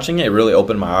 me watching it really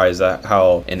opened my eyes at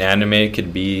how an anime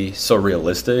could be so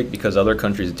realistic, because other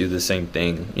countries do the same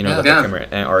thing, you know, that the camera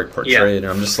and art portrayed.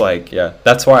 And I'm just like,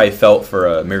 that's why I felt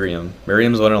for Miriam.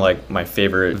 Miriam's one of, like, my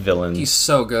favorite villains. He's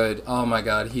so good. Oh my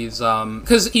god, he's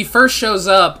because he first shows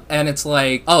up and it's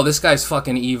like, oh, this guy's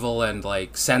fucking evil and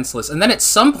like senseless, and then at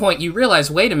some point you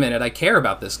realize, wait a minute, I care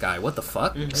about this guy. What the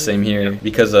fuck? Same here,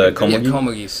 because Komugi.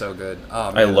 Komugi's so good.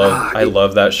 Oh, man. I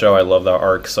love that show. I love that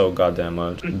arc so goddamn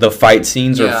much. The fight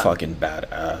scenes are fucking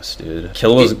badass, dude.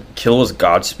 Kill was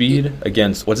Godspeed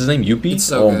against, what's his name, Yuppie?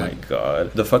 So good. My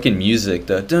god, the fucking music,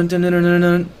 the dun dun dun dun dun,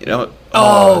 dun, you know.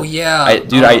 Oh yeah,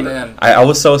 I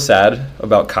was so sad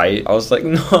about Kite. I was like,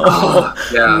 no,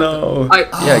 no.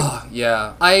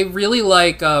 I really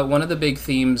like one of the big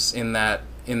themes in that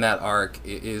arc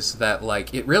is that,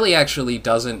 like, it really actually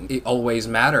doesn't always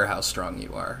matter how strong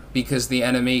you are, because the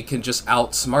enemy can just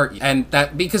outsmart you, and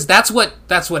that's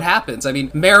what happens. I mean,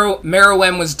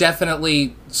 Meruem was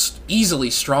definitely easily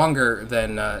stronger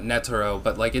than Netero,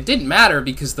 but like, it didn't matter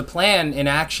because the plan in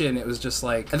action, it was just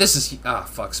like, this is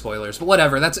fuck spoilers, but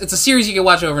whatever. It's a series you can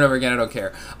watch over and over again. I don't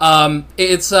care.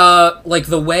 It's like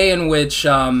the way in which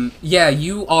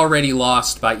you already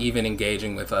lost by even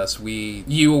engaging with us.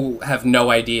 You have no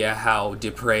idea how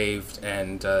depraved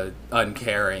and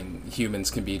uncaring humans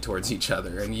can be towards each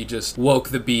other, and you just woke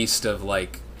the beast of,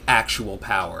 like, actual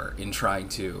power in trying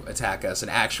to attack us, and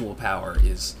actual power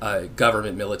is a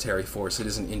government military force. It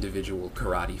isn't individual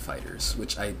karate fighters,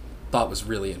 which I thought was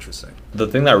really interesting. The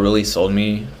thing that really sold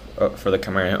me for the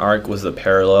Chimerian arc was the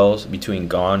parallels between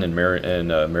Gon and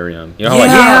Miriam. You know how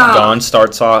like Gon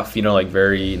starts off, you know, like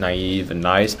very naive and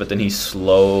nice, but then he's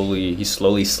slowly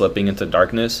slipping into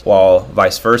darkness, while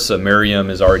vice versa, Miriam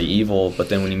is already evil, but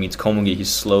then when he meets Komugi, he's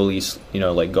slowly, you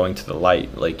know, like going to the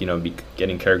light, like, you know,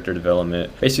 getting character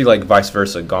development. Basically, like vice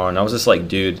versa, Gon. I was just like,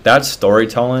 dude, that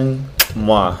storytelling,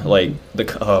 like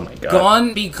oh my god.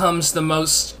 Gon becomes the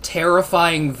most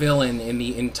terrifying villain in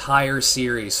the entire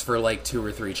series for like 2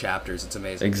 or 3 chapters. It's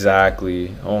amazing.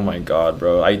 Exactly. Oh my god,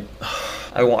 bro.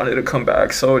 I wanted to come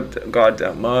back so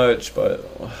goddamn much, but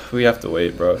we have to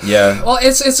wait, bro. Yeah. Well,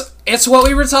 it's what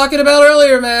we were talking about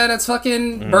earlier, man. It's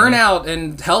fucking burnout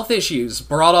and health issues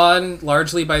brought on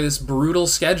largely by this brutal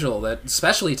schedule that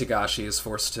especially Togashi is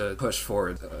forced to push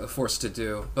forward, forced to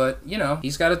do. But, you know,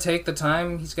 he's got to take the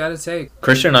time he's got to take.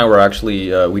 Christian and I were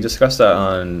actually, we discussed that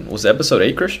on, was it episode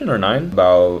 8, Christian, or 9?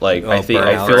 About, like, I feel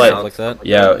like that?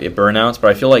 Yeah, it burnouts, but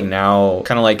I feel like now,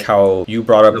 kind of like how you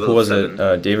brought up, who was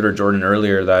it, David or Jordan earlier,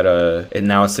 that and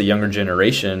now it's the younger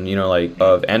generation, you know, like,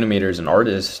 of animators and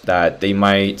artists, that they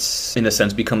might, in a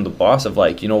sense, become the boss of,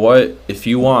 like, you know what, if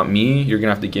you want me, you're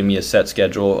gonna have to give me a set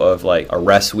schedule of, like, a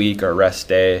rest week or a rest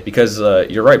day, because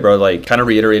you're right, bro, like, kind of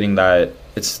reiterating that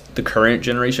it's the current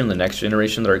generation, the next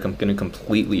generation, that are going to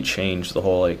completely change the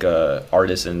whole, like,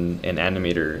 artist and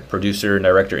animator, producer, and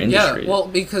director industry. Yeah, well,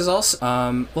 because also,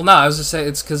 I was just saying,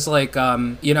 it's because, like,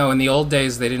 you know, in the old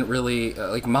days, they didn't really,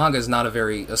 like, manga is not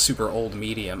a super old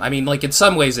medium. I mean, like, in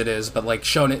some ways it is, but, like,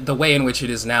 Shonen, the way in which it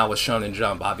is now with Shonen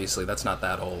Jump, obviously, that's not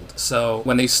that old. So,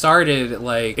 when they started,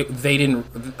 like,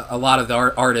 a lot of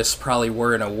the artists probably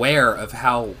weren't aware of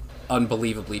how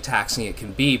unbelievably taxing it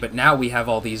can be, but now we have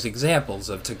all these examples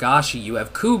of Togashi. You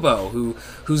have Kubo,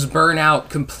 whose burnout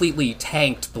completely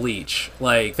tanked Bleach,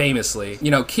 like, famously.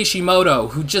 You know, Kishimoto,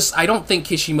 who just, I don't think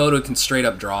Kishimoto can straight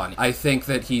up draw any. I think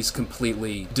that he's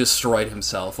completely destroyed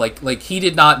himself. Like he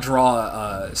did not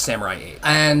draw Samurai 8.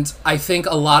 And I think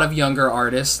a lot of younger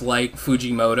artists like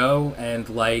Fujimoto and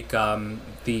like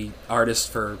the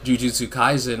artist for Jujutsu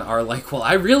Kaisen are like, well,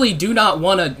 I really do not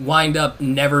want to wind up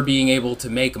never being able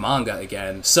to make manga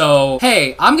again. So,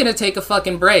 hey, I'm going to take a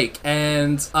fucking break.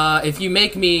 And if you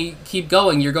make me keep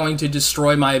going, you're going to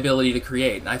destroy my ability to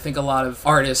create. And I think a lot of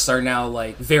artists are now,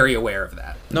 like, very aware of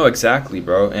that. No, exactly,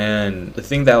 bro. And the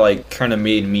thing that, like, kind of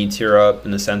made me tear up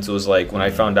in the sense was, like, when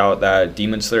I found out that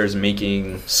Demon Slayer is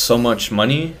making so much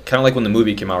money, kind of like when the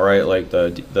movie came out, right? Like,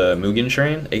 the Mugen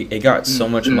Train, it got so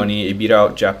much money. It beat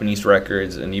out Japanese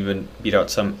records and even beat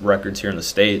out some records here in the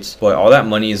States. But all that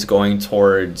money is going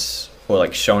towards, well,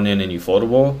 like, Shonen and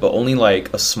Ufotable, but only,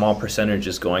 like, a small percentage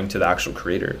is going to the actual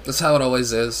creator. That's how it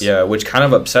always is. Yeah, which kind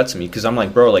of upsets me, because I'm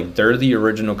like, bro, like, they're the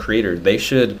original creator. They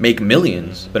should make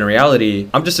millions. But in reality,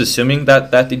 I'm just assuming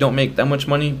that they don't make that much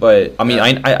money. But, I mean,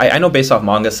 I know based off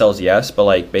manga sales, yes, but,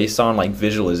 like, based on, like,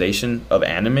 visualization of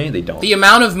anime, they don't. The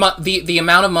amount of the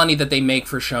amount of money that they make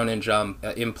for Shonen Jump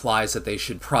implies that they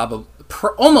should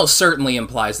almost certainly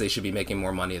implies they should be making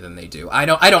more money than they do. I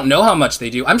don't know how much they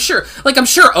do. I'm sure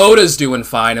Oda's doing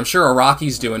fine. I'm sure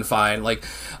Araki's doing fine. Like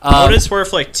Oda's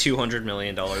worth like $200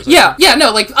 million. Yeah,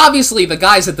 no, like obviously the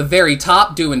guys at the very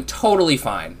top doing totally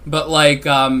fine, but like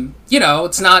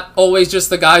it's not always just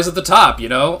the guys at the top,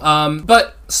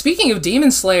 But speaking of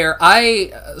Demon Slayer,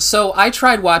 I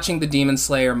tried watching the Demon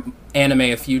Slayer anime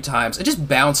a few times. I just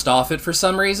bounced off it for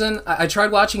some reason. I tried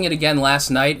watching it again last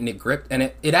night, and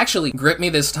it actually gripped me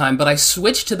this time, but I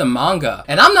switched to the manga.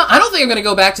 And I don't think I'm gonna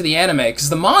go back to the anime, because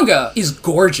the manga is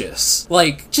gorgeous.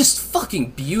 Like, just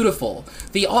fucking beautiful.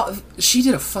 She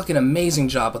did a fucking amazing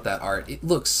job with that art. It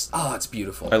looks, it's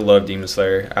beautiful. I love Demon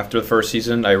Slayer. After the first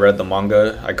season, I read the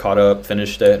manga, I caught up,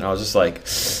 finished it, and I was just like,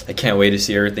 I can't wait to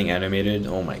see everything animated.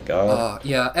 Oh my god.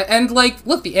 Yeah, and like,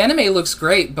 look, the anime looks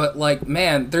great, but like,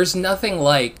 man, there's nothing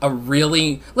like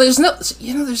there's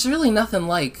really nothing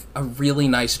like a really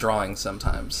nice drawing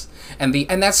sometimes. And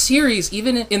that series,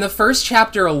 even in the first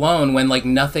chapter alone, when like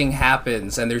nothing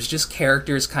happens and there's just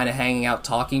characters kind of hanging out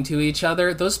talking to each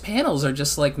other, those panels are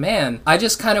just like, man, I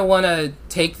just kind of want to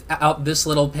take out this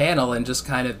little panel and just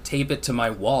kind of tape it to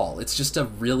my wall. It's just a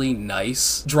really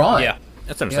nice drawing. Yeah.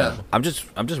 That's understandable. Yeah.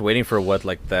 I'm just waiting for what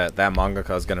like that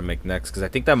mangaka is gonna make next, because I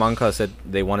think that mangaka said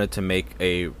they wanted to make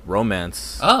a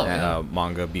romance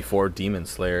manga before Demon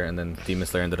Slayer, and then Demon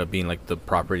Slayer ended up being like the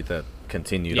property that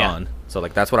continued on. So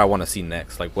like that's what I want to see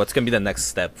next. Like, what's gonna be the next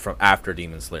step from after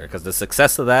Demon Slayer? Because the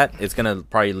success of that is gonna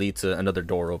probably lead to another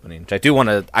door opening. Which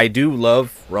I do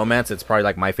love romance. It's probably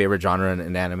like my favorite genre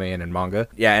in anime and in manga.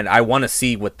 Yeah, and I want to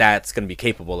see what that's gonna be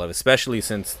capable of, especially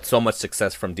since so much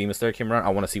success from Demon Slayer came around. I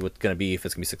want to see what's gonna be, if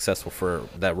it's gonna be successful for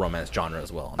that romance genre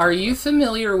as well. Are you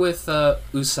familiar with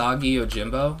Usagi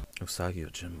Yojimbo? Usagi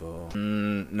Yojimbo.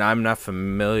 No, I'm not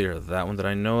familiar with that one that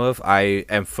I know of. I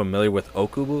am familiar with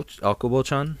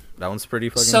Okubo-chan. That one's pretty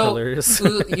fucking hilarious.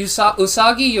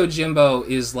 Usagi Yojimbo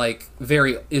is like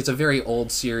it's a very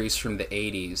old series from the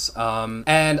 80s. I'm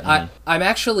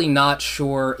actually not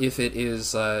sure if it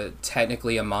is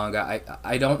technically a manga.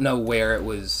 I don't know where it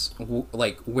was,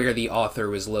 where the author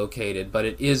was located, but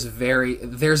it is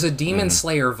there's a Demon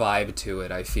Slayer vibe to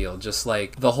it, I feel. Just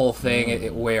like the whole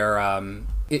thing where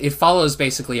it follows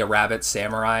basically a rabbit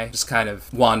samurai just kind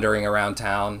of wandering around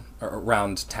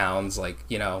towns, like,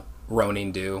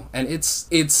 Ronin do, and it's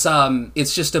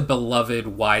just a beloved,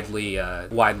 widely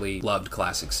loved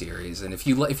classic series. And if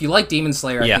you like Demon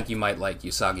Slayer, I think you might like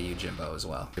Usagi Yojimbo as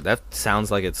well. That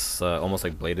sounds like it's almost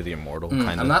like Blade of the Immortal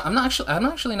kind of. I'm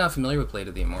actually not familiar with Blade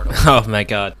of the Immortal. Oh my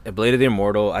god, Blade of the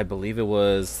Immortal. I believe it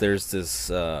was. There's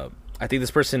this. I think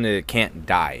this person can't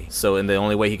die, so the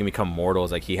only way he can become mortal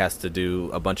is like he has to do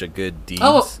a bunch of good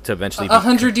deeds to eventually.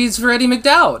 100 Deeds for Eddie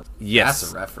McDowd. Yes,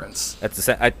 that's a reference. That's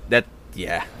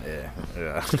Yeah.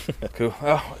 Cool.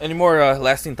 Oh, any more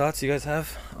lasting thoughts you guys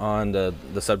have on the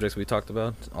subjects we talked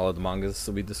about? All of the mangas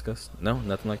that we discussed? No,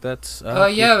 nothing like that.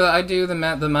 I do. The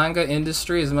manga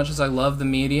industry, as much as I love the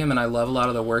medium and I love a lot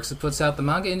of the works it puts out, the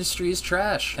manga industry is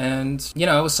trash. And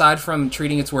aside from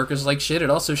treating its workers like shit, it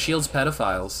also shields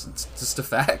pedophiles. It's just a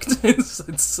fact.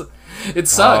 It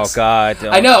sucks. Oh God!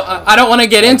 I know. I don't want to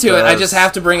get into it. I just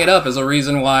have to bring it up as a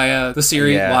reason why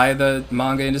why the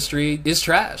manga industry is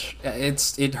trash.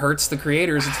 It hurts the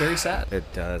creators. It's very sad. It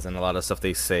does, and a lot of stuff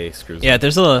they say screws. Yeah,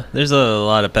 there's a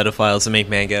lot of pedophiles that make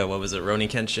manga. What was it? Rurouni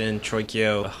Kenshin,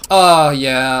 Troikyo. Oh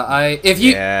yeah,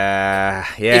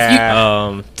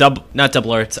 not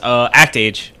Double Arts. Act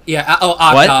Age. Yeah.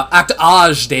 Act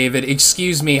Age, David.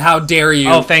 Excuse me. How dare you?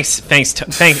 Oh, thank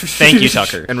you,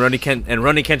 Tucker. And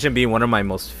Rurouni Kenshin being one of my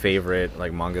most favorite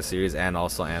like manga series and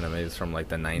also animes from like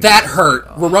the 90s. That hurt.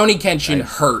 Rurouni Kenshin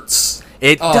hurts.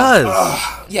 It does.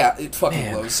 Yeah, it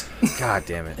fucking blows. God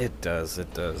damn it. It does.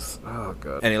 Oh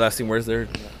god. Any lasting words there,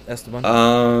 Esteban?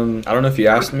 I don't know if you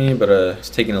asked me, but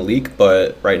it's taking a leak.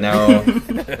 But right now,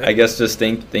 I guess just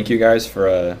thank you guys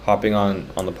for hopping on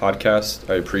the podcast.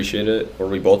 I appreciate it, or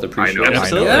we both appreciate it.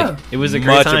 Absolutely. Yeah. It was a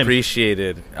great much time.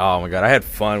 Appreciated. Oh my god, I had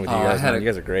fun with you guys. You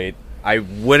guys are great. I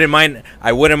wouldn't mind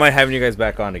having you guys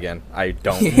back on again. I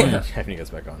don't mind having you guys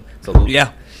back on. So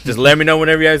yeah. Just let me know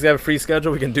whenever you guys have a free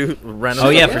schedule. We can do random. Oh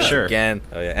yeah, for sure. Again.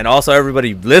 Oh yeah. And also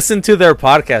everybody listen to their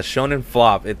podcast, Shonen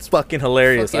Flop. It's fucking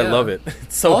hilarious. I love it.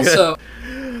 It's so good.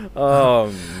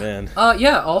 Oh man.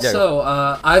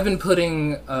 I've been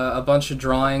putting a bunch of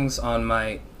drawings on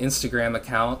my Instagram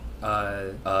account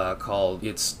called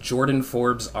It's Jordan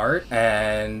Forbes Art,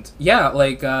 and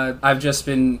I've just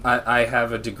been I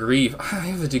have a degree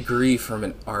from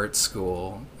an art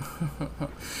school.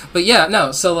 But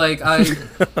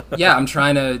I'm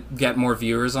trying to get more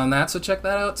viewers on that, so check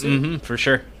that out too. For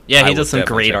sure. Yeah, he I does some would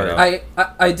definitely great check art. it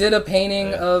out. I did a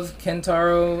painting of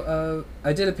Kentaro.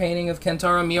 I did a painting of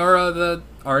Kentaro Miura, the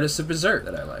artist of Berserk,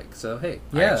 that I like. So hey,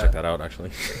 I gotta check that out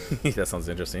actually. That sounds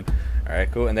interesting. All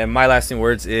right, cool. And then my lasting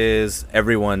words is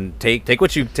everyone take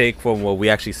what you take from what we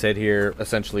actually said here,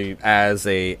 essentially as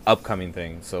a upcoming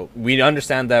thing. So we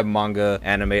understand that manga,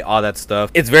 anime, all that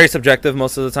stuff, it's very subjective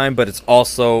most of the time, but it's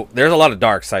also there's a lot of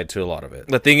dark side to a lot of it.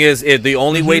 The thing is, the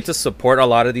only way to support a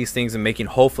lot of these things and making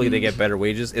hopefully they get better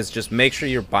wages is just make sure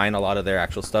you're buying a lot of their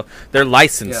actual stuff, their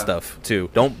licensed stuff too.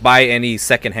 Don't buy any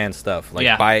secondhand stuff.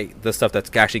 Like buy the stuff that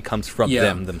actually comes from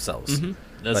them themselves.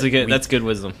 That's that's good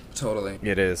wisdom. Totally.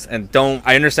 It is. And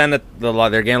I understand that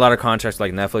they're getting a lot of contracts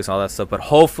like Netflix and all that stuff, but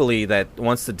hopefully that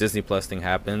once the Disney Plus thing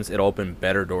happens, it'll open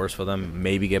better doors for them,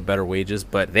 maybe get better wages,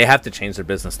 but they have to change their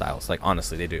business styles. Like,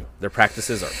 honestly, they do. Their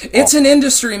practices are It's an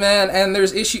industry, man, and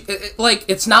there's issue. Like,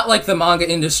 it's not like the manga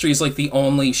industry is like the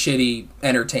only shitty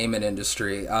entertainment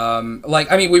industry.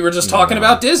 Like, I mean, we were just talking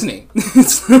about Disney.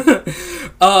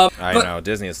 I know,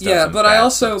 Disney is but I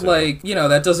also, like, you know,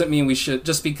 that doesn't mean we should,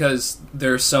 just because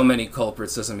there's so many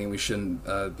culprits doesn't mean we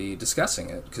shouldn't be discussing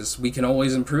it, because we can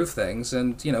always improve things,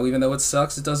 and, you know, even though it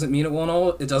sucks, it doesn't mean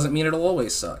it'll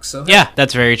always suck. So yeah,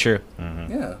 that's very true.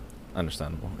 Yeah.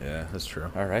 Understandable. Yeah, that's true.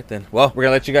 All right, then. Well, we're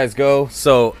going to let you guys go.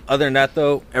 So, other than that,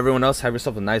 though, everyone else, have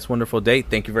yourself a nice, wonderful day.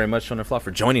 Thank you very much, Shonen Flop,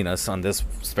 for joining us on this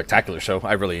spectacular show.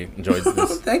 I really enjoyed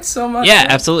this. Thanks so much. Yeah,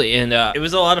 absolutely. And it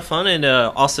was a lot of fun. And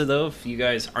also, though, if you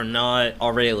guys are not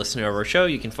already listening to our show,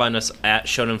 you can find us at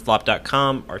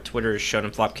shonenflop.com. Our Twitter is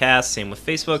shonenflopcast. Same with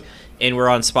Facebook. And we're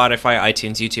on Spotify,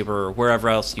 iTunes, YouTube, or wherever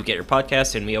else you get your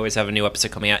podcast. And we always have a new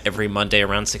episode coming out every Monday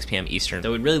around 6 p.m. Eastern.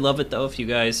 So we'd really love it, though, if you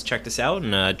guys check this out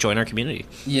and join our community.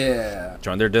 Yeah.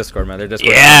 Join their Discord, man. Their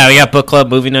Discord. Yeah, we got book club,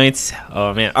 movie nights.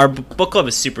 Oh, man. Our book club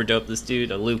is super dope. This dude,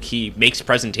 Luke, he makes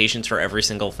presentations for every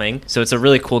single thing. So it's a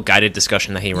really cool guided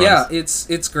discussion that he runs. Yeah,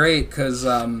 it's great, because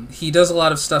he does a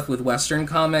lot of stuff with Western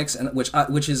comics, and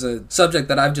which is a subject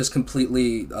that I've just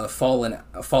completely fallen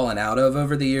out of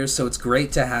over the years. So it's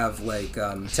great to have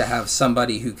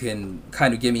somebody who can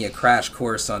kind of give me a crash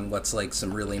course on what's like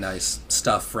some really nice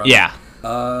stuff from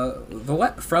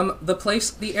from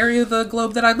the area of the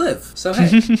globe that I live. So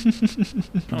hey.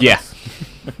 Yeah.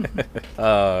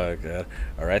 Oh, God.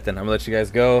 All right, then. I'm going to let you guys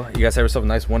go. You guys have yourself a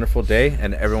nice, wonderful day.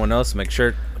 And everyone else, make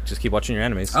sure, just keep watching your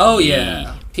animes. Oh,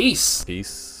 yeah. Peace.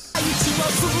 Peace.